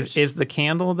AM hours. Is the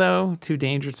candle, though, too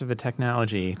dangerous of a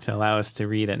technology to allow us to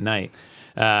read at night?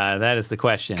 That is the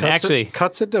question.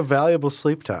 Cuts into valuable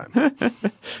sleep time.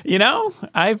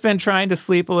 I've been trying to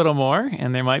sleep a little more,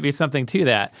 and there might be something to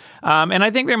that. And I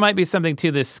think there might be something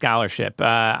to this scholarship.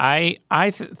 I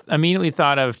immediately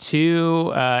thought of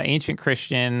two ancient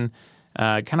Christian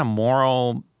kind of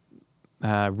moral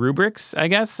rubrics, I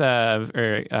guess,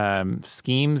 or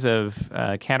schemes of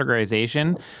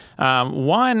categorization.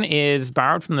 One is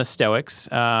borrowed from the Stoics,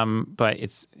 but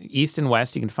it's East and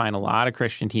West. You can find a lot of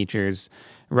Christian teachers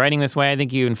writing this way. I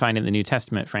think you can find it in the New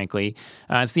Testament, frankly.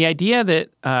 It's the idea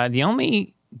that the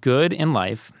only good in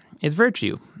life is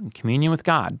virtue, communion with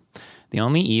God. The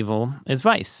only evil is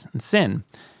vice and sin.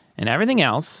 And everything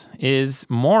else is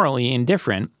morally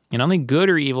indifferent and only good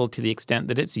or evil to the extent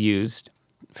that it's used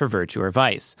for virtue or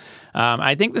vice.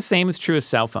 I think the same is true of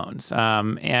cell phones.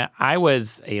 I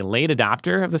was a late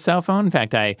adopter of the cell phone. In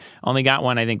fact, I only got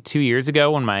one, I think, 2 years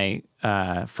ago when my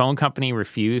phone company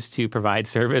refused to provide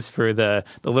service for the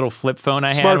little flip phone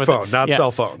I had. Smartphone, not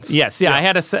cell phones. Yes, yeah. I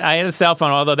had a cell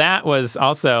phone, although that was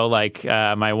also like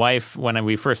my wife, when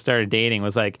we first started dating,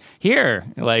 was like, here,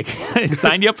 like,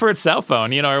 signed you up for a cell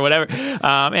phone, or whatever.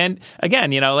 And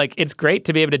again, like, it's great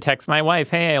to be able to text my wife,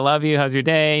 hey, I love you, how's your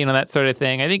day, that sort of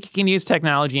thing. I think you can use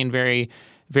technology in very,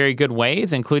 very good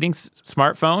ways, including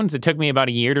smartphones. It took me about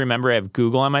a year to remember I have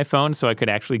Google on my phone so I could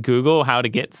actually Google how to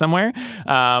get somewhere.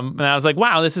 And I was like,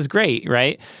 wow, this is great,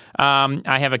 right?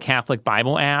 I have a Catholic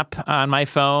Bible app on my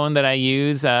phone that I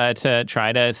use to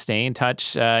try to stay in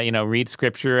touch, read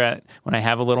scripture when I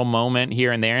have a little moment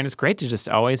here and there. And it's great to just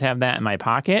always have that in my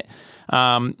pocket.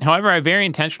 However, I very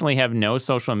intentionally have no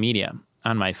social media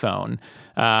on my phone.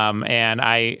 And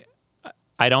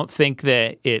I don't think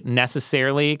that it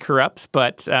necessarily corrupts,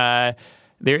 but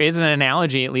there is an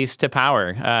analogy, at least, to power.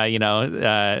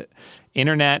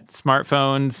 Internet,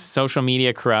 smartphones, social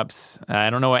media corrupts. I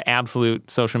don't know what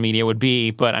absolute social media would be,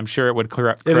 but I'm sure it would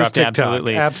corrupt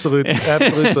absolutely.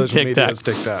 Absolute social media is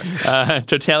TikTok.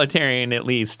 Totalitarian, at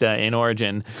least, in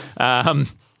origin.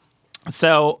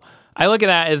 So I look at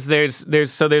that as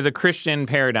there's a Christian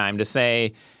paradigm to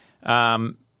say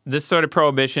this sort of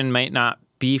prohibition might not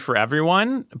be for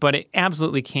everyone, but it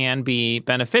absolutely can be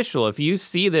beneficial if you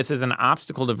see this as an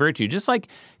obstacle to virtue. Just like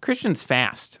Christians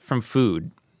fast from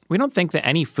food. We don't think that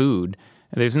any food,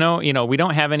 there's no, we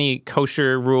don't have any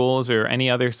kosher rules or any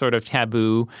other sort of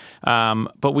taboo,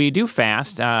 but we do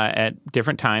fast at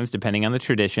different times, depending on the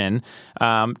tradition,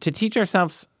 to teach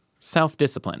ourselves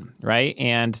self-discipline, right?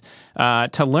 And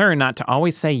to learn not to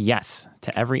always say yes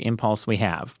to every impulse we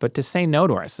have, but to say no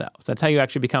to ourselves. That's how you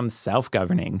actually become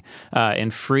self-governing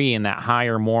and free in that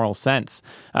higher moral sense.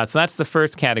 So that's the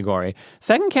first category.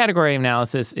 Second category of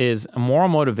analysis is moral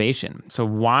motivation. So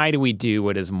why do we do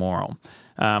what is moral?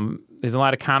 There's a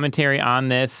lot of commentary on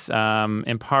this,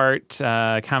 in part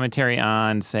commentary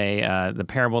on, say, the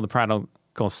parable of the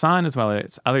prodigal son, as well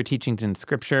as other teachings in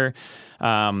Scripture.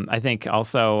 I think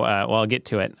also, I'll get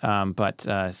to it,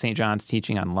 but St. John's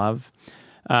teaching on love,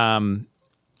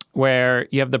 where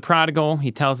you have the prodigal.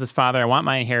 He tells his father, I want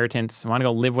my inheritance. I want to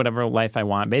go live whatever life I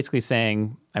want, basically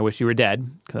saying, I wish you were dead,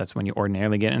 because that's when you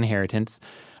ordinarily get an inheritance.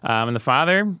 And the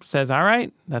father says, all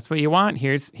right, that's what you want.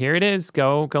 Here it is.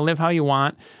 Go live how you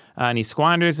want. And he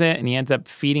squanders it, and he ends up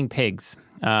feeding pigs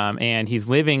And he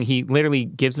literally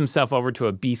gives himself over to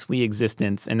a beastly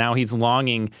existence. And now he's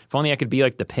longing, if only I could be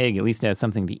like the pig, at least it has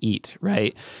something to eat,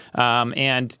 right?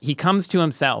 And he comes to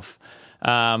himself.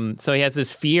 So he has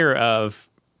this fear of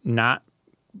not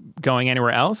going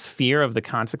anywhere else, fear of the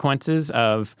consequences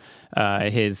of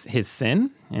his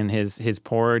sin and his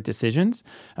poor decisions.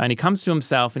 And he comes to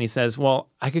himself and he says, well,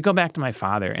 I could go back to my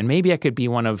father and maybe I could be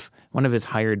one of his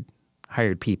hired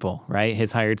people, right?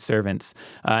 His hired servants.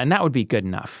 And that would be good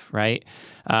enough, right?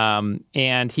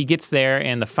 And he gets there,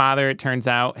 and the father, it turns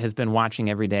out, has been watching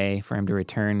every day for him to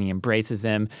return. He embraces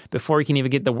him. Before he can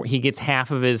even he gets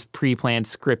half of his pre-planned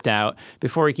script out.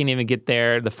 Before he can even get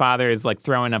there, the father is like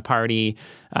throwing a party,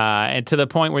 and to the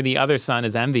point where the other son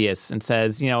is envious and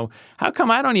says, how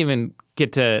come I don't even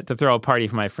get to throw a party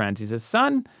for my friends? He says,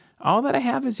 son, all that I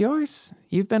have is yours.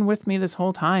 You've been with me this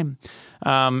whole time.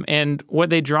 And what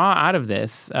they draw out of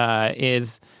this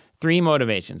is three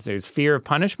motivations. There's fear of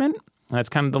punishment. That's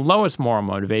kind of the lowest moral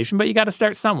motivation, but you got to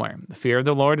start somewhere. The fear of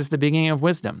the Lord is the beginning of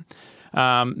wisdom.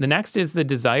 The next is the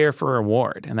desire for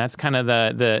reward, and that's kind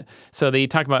of so they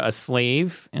talk about a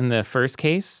slave in the first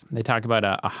case. They talk about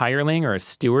a hireling or a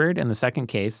steward in the second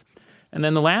case. And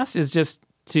then the last is just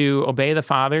to obey the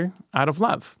Father out of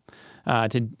love,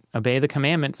 to obey the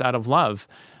commandments out of love.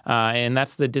 And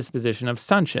that's the disposition of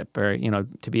sonship, or,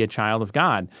 to be a child of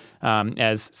God.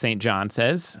 As St. John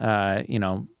says,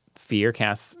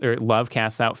 love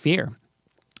casts out fear.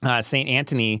 St.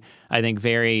 Anthony, I think,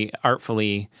 very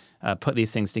artfully put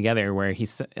these things together, where he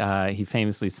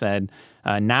famously said,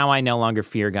 now I no longer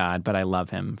fear God, but I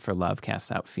love him, for love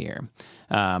casts out fear.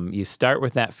 You start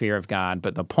with that fear of God,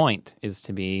 but the point is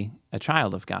to be a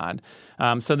child of God.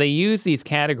 So they use these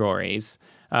categories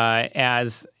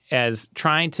as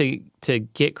trying to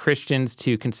get Christians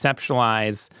to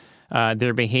conceptualize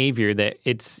their behavior, that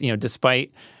it's,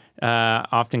 despite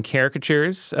often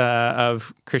caricatures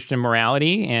of Christian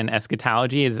morality and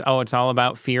eschatology is, it's all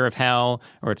about fear of hell,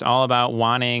 or it's all about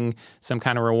wanting some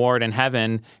kind of reward in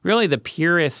heaven. Really, the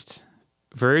purest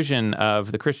version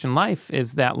of the Christian life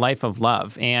is that life of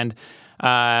love. And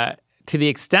to the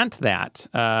extent that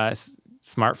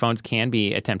smartphones can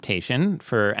be a temptation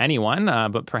for anyone,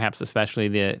 but perhaps especially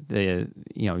the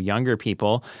younger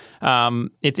people,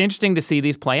 it's interesting to see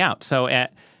these play out. So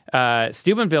at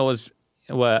Steubenville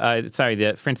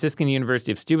the Franciscan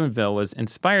University of Steubenville was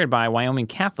inspired by Wyoming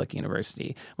Catholic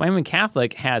University. Wyoming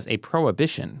Catholic has a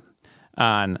prohibition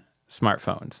on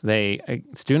smartphones.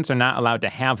 Students are not allowed to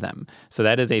have them. So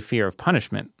that is a fear of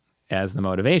punishment as the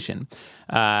motivation.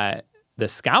 The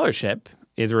scholarship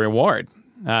is a reward.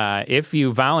 If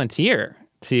you volunteer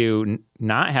to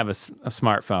not have a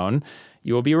smartphone,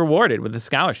 you will be rewarded with a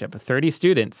scholarship. 30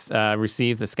 students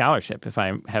receive the scholarship, if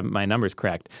I have my numbers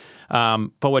correct. But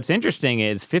what's interesting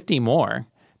is 50 more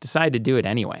decide to do it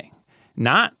anyway.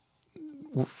 Not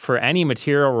for any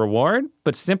material reward,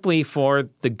 but simply for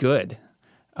the good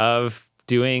of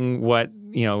doing what,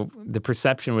 the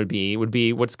perception would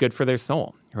be what's good for their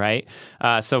soul, right?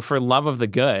 So for love of the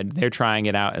good, they're trying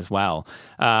it out as well.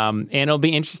 And it'll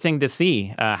be interesting to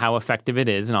see how effective it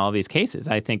is in all of these cases.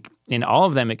 I think in all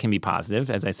of them it can be positive.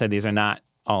 As I said, these are not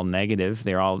all negative.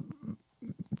 They're all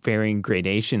varying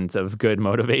gradations of good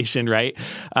motivation, right?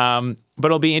 But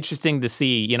it'll be interesting to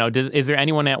see, is there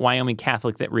anyone at Wyoming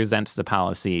Catholic that resents the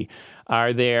policy?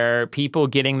 Are there people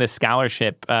getting the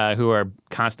scholarship who are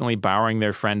constantly borrowing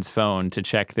their friend's phone to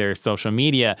check their social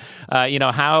media?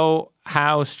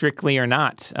 How strictly or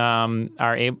not are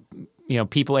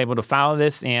people able to follow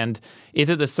this? And is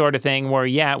it the sort of thing where,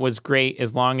 it was great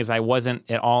as long as I wasn't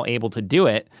at all able to do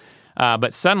it,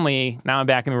 but suddenly now I'm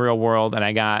back in the real world and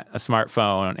I got a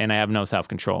smartphone and I have no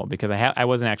self-control because I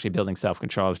wasn't actually building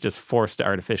self-control. I was just forced to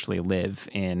artificially live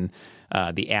in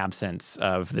the absence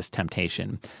of this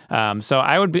temptation. So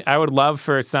I would love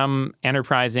for some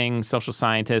enterprising social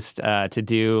scientist to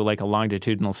do like a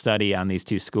longitudinal study on these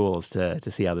two schools to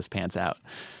see how this pans out.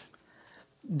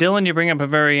 Dylan, you bring up a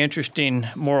very interesting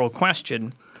moral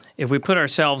question. If we put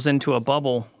ourselves into a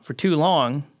bubble for too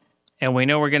long, and we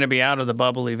know we're going to be out of the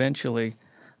bubble eventually,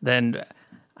 then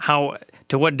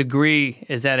to what degree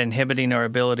is that inhibiting our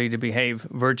ability to behave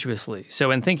virtuously?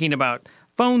 So in thinking about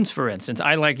phones, for instance,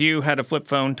 I, like you, had a flip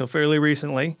phone till fairly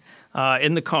recently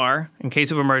in the car in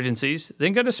case of emergencies,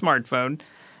 then got a smartphone.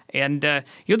 And the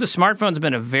smartphone's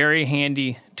been a very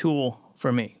handy tool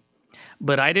for me.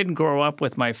 But I didn't grow up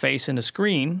with my face in a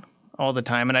screen all the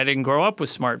time, and I didn't grow up with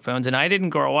smartphones, and I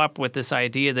didn't grow up with this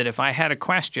idea that if I had a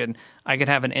question, I could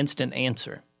have an instant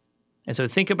answer. And so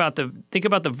think about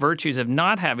the virtues of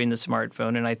not having the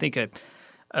smartphone, and I think a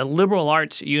liberal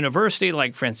arts university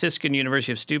like Franciscan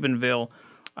University of Steubenville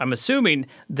I'm assuming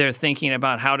they're thinking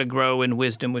about how to grow in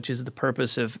wisdom, which is the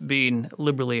purpose of being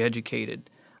liberally educated.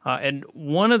 And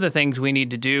one of the things we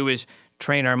need to do is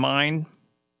train our mind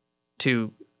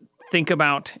to think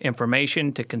about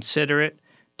information, to consider it,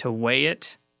 to weigh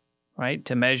it, right?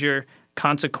 To measure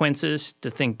consequences, to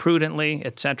think prudently,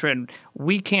 et cetera. And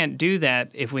we can't do that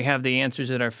if we have the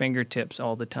answers at our fingertips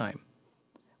all the time.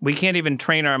 We can't even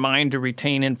train our mind to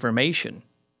retain information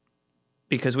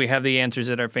because we have the answers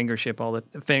at our fingertips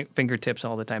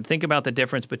all the time. Think about the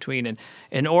difference between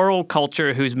an oral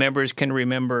culture whose members can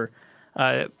remember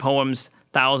poems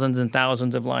thousands and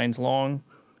thousands of lines long,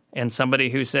 and somebody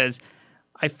who says,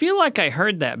 I feel like I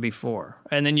heard that before.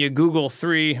 And then you Google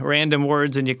 3 random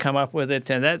words and you come up with it,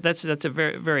 and that's a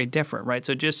very, very different, right?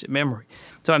 So just memory.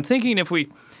 So I'm thinking if we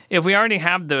already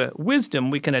have the wisdom,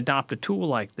 we can adopt a tool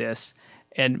like this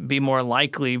and be more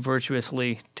likely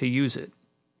virtuously to use it.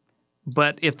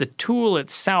 But if the tool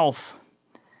itself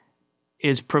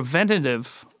is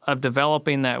preventative of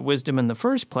developing that wisdom in the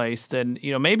first place, then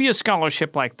maybe a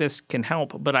scholarship like this can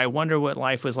help. But I wonder what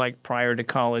life was like prior to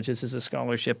college. This is a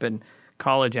scholarship in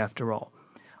college, after all.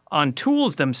 On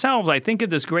tools themselves, I think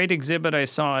of this great exhibit I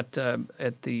saw at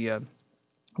the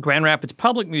Grand Rapids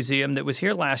Public Museum that was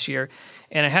here last year,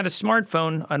 and it had a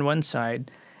smartphone on one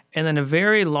side, and then a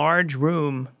very large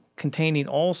room containing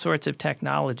all sorts of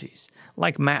technologies,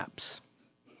 like maps,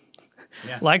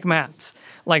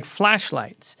 like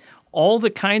flashlights, all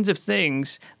the kinds of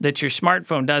things that your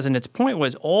smartphone does. And its point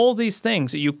was all these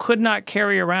things that you could not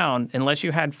carry around unless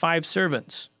you had 5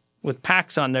 servants with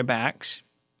packs on their backs.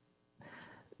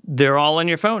 They're all on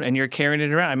your phone, and you're carrying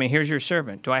it around. I mean, here's your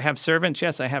servant. Do I have servants?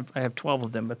 Yes, I have 12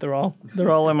 of them, but they're all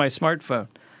on my smartphone.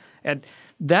 And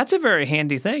that's a very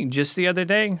handy thing. Just the other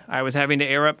day, I was having to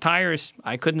air up tires.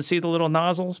 I couldn't see the little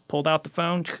nozzles, pulled out the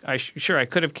phone. I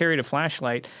could have carried a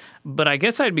flashlight, but I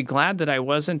guess I'd be glad that I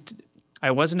wasn't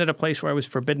at a place where I was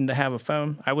forbidden to have a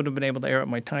phone. I would have been able to air up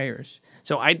my tires.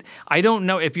 So I don't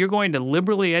know. If you're going to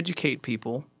liberally educate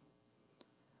people,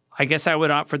 I guess I would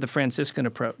opt for the Franciscan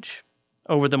approach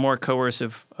over the more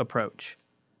coercive approach.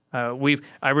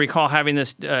 I recall having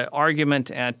this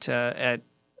argument at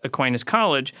Aquinas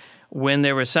College when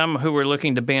there were some who were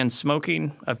looking to ban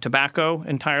smoking of tobacco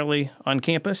entirely on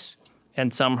campus,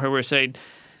 and some who were saying,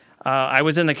 I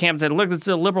was in the camp and said, look, this is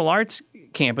a liberal arts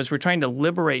campus. We're trying to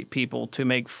liberate people to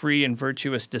make free and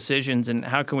virtuous decisions, and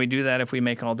how can we do that if we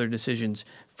make all their decisions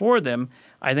for them?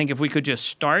 I think if we could just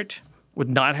start with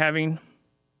not having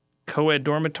co-ed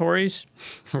dormitories,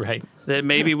 right? That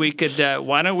maybe we could.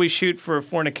 Why don't we shoot for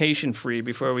fornication free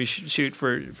before we shoot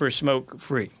for smoke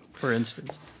free, for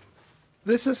instance?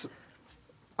 This is,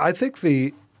 I think,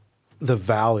 the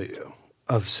value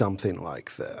of something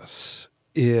like this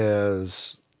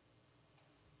is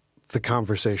the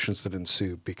conversations that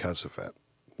ensue because of it.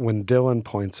 When Dylan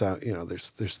points out, there's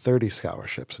 30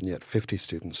 scholarships and yet 50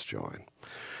 students join.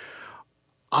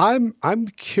 I'm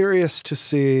curious to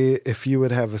see if you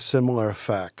would have a similar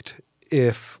effect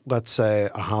if, let's say,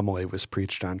 a homily was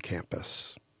preached on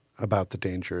campus about the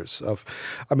dangers of.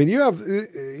 I mean, you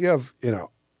have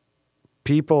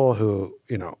people who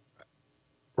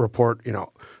report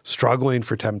struggling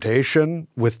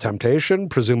with temptation,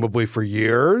 presumably for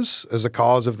years as a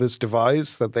cause of this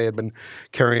device that they had been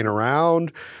carrying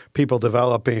around. People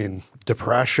developing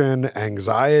depression,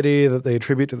 anxiety that they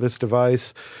attribute to this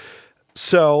device.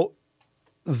 So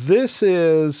this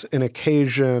is an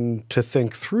occasion to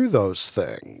think through those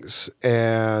things.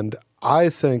 And I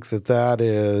think that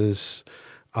is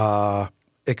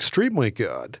extremely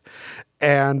good.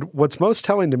 And what's most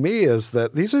telling to me is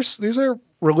that these are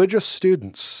religious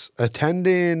students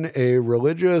attending a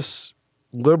religious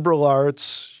liberal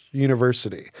arts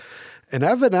university. And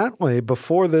evidently,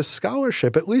 before this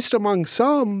scholarship, at least among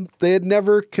some, they had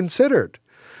never considered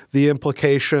the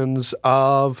implications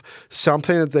of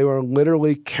something that they were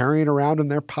literally carrying around in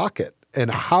their pocket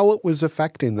and how it was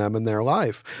affecting them in their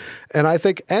life. And I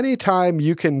think anytime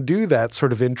you can do that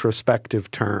sort of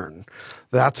introspective turn,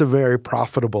 that's a very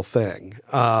profitable thing.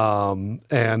 I'm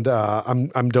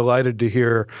delighted to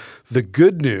hear the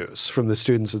good news from the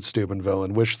students at Steubenville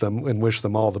and wish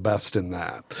them all the best in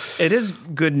that. It is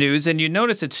good news, and you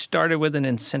notice it started with an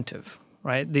incentive,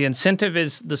 right? The incentive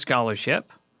is the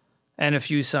scholarship, and a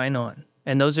few sign on.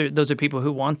 And those are people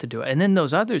who want to do it. And then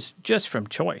those others just from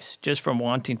choice, just from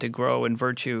wanting to grow in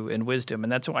virtue and wisdom.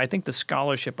 And that's why I think the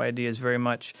scholarship idea is very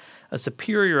much a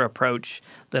superior approach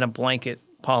than a blanket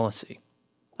policy.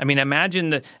 I mean,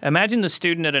 imagine the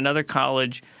student at another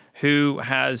college who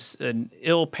has an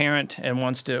ill parent and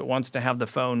wants to have the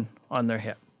phone on their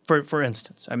hip, for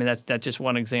instance. I mean, that's just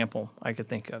one example I could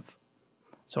think of.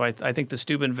 So I think the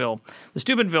Steubenville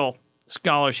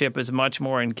scholarship is much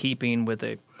more in keeping with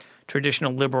a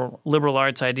traditional liberal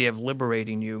arts idea of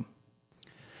liberating you.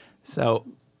 So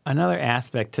another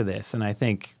aspect to this, and I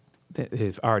think that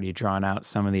we've already drawn out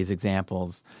some of these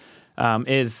examples,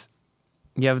 is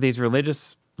you have these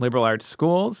religious liberal arts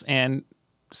schools, and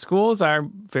schools are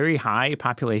very high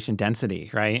population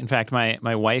density, right? In fact,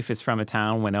 my wife is from a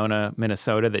town, Winona,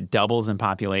 Minnesota, that doubles in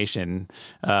population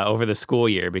over the school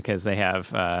year because they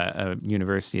have a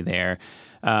university there.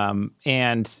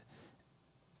 And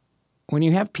when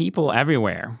you have people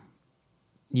everywhere,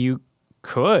 you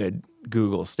could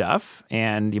Google stuff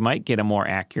and you might get a more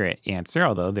accurate answer,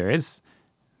 although there is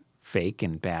fake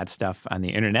and bad stuff on the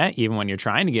internet, even when you're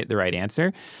trying to get the right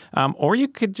answer. Or you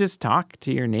could just talk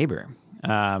to your neighbor.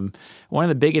 One of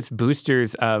the biggest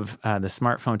boosters of the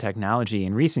smartphone technology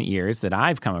in recent years that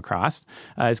I've come across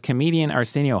is comedian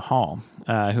Arsenio Hall,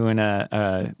 who in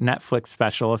a Netflix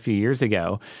special a few years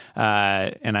ago,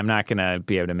 and I'm not going to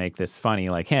be able to make this funny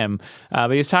like him,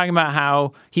 but he was talking about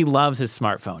how he loves his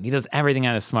smartphone. He does everything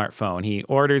on his smartphone. He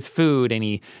orders food and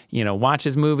he,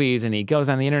 watches movies and he goes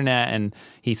on the internet and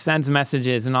he sends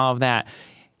messages and all of that.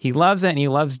 He loves it and he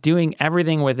loves doing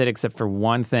everything with it except for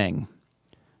one thing: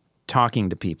 talking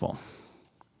to people,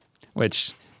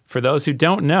 which, for those who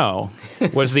don't know,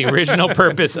 was the original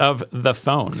purpose of the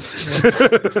phone.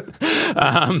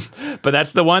 But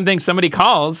that's the one thing somebody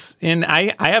calls, and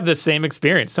I have the same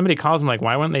experience. Somebody calls, I'm like,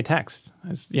 why wouldn't they text?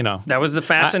 That was the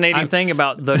fascinating thing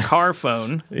about the car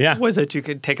phone. Yeah. Was that you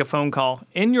could take a phone call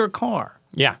in your car.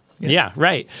 Yeah. Yes. Yeah,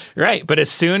 right. But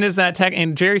as soon as that text,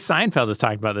 and Jerry Seinfeld has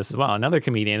talked about this as well, another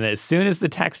comedian, that as soon as the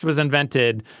text was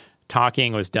invented,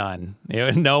 talking was done.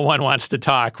 No one wants to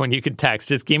talk when you can text.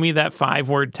 Just give me that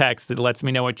 5-word text that lets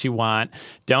me know what you want.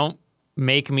 Don't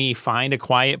make me find a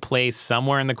quiet place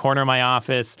somewhere in the corner of my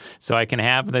office so I can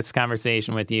have this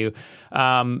conversation with you.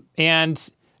 And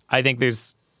I think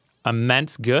there's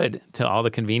immense good to all the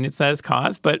convenience that has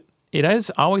caused, but it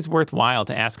is always worthwhile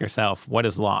to ask yourself what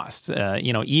is lost.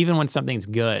 Even when something's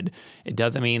good, it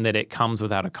doesn't mean that it comes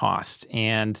without a cost.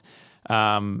 And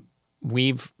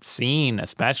we've seen,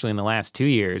 especially in the last 2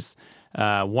 years,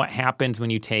 what happens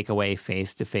when you take away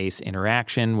face-to-face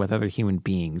interaction with other human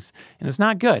beings. And it's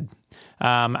not good.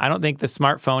 I don't think the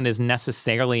smartphone is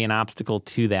necessarily an obstacle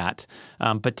to that.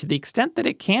 But to the extent that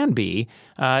it can be,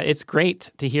 it's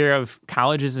great to hear of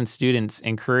colleges and students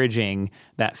encouraging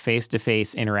that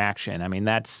face-to-face interaction. I mean,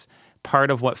 that's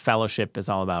part of what fellowship is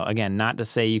all about. Again, not to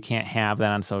say you can't have that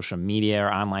on social media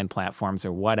or online platforms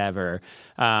or whatever.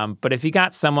 But if you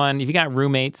got someone, if you got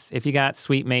roommates, if you got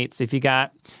suite mates, if you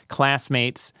got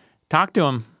classmates, talk to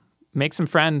them. Make some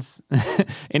friends.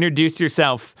 Introduce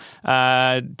yourself.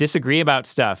 Disagree about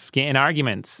stuff. Get in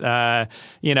arguments.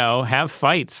 Have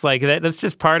fights. Like that's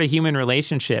just part of human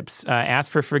relationships.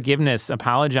 Ask for forgiveness.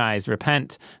 Apologize.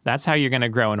 Repent. That's how you're going to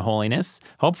grow in holiness.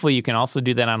 Hopefully, you can also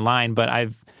do that online. But I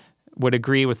would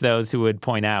agree with those who would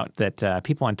point out that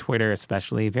people on Twitter,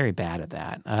 especially, very bad at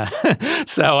that.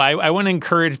 So I wouldn't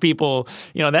encourage people.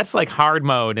 That's like hard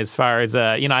mode as far as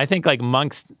I think like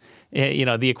monks.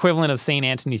 The equivalent of St.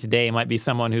 Anthony today might be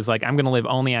someone who's like, I'm going to live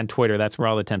only on Twitter. That's where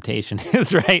all the temptation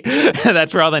is, right?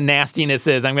 That's where all the nastiness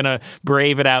is. I'm going to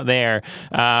brave it out there.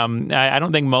 I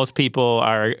don't think most people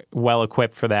are well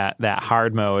equipped for that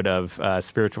hard mode of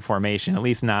spiritual formation, at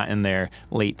least not in their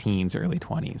late teens, early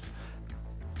 20s.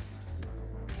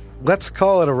 Let's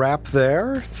call it a wrap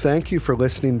there. Thank you for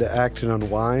listening to Act and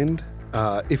Unwind.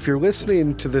 If you're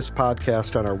listening to this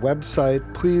podcast on our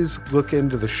website, please look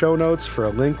into the show notes for a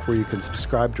link where you can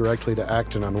subscribe directly to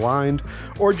Act and Unwind,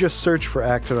 or just search for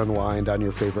Act and Unwind on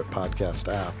your favorite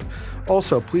podcast app.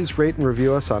 Also, please rate and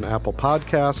review us on Apple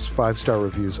Podcasts, 5-star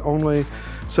reviews only,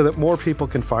 so that more people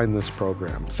can find this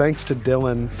program. Thanks to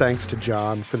Dylan, thanks to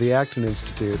John. For the Acton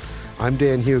Institute, I'm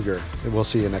Dan Huger, and we'll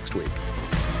see you next week.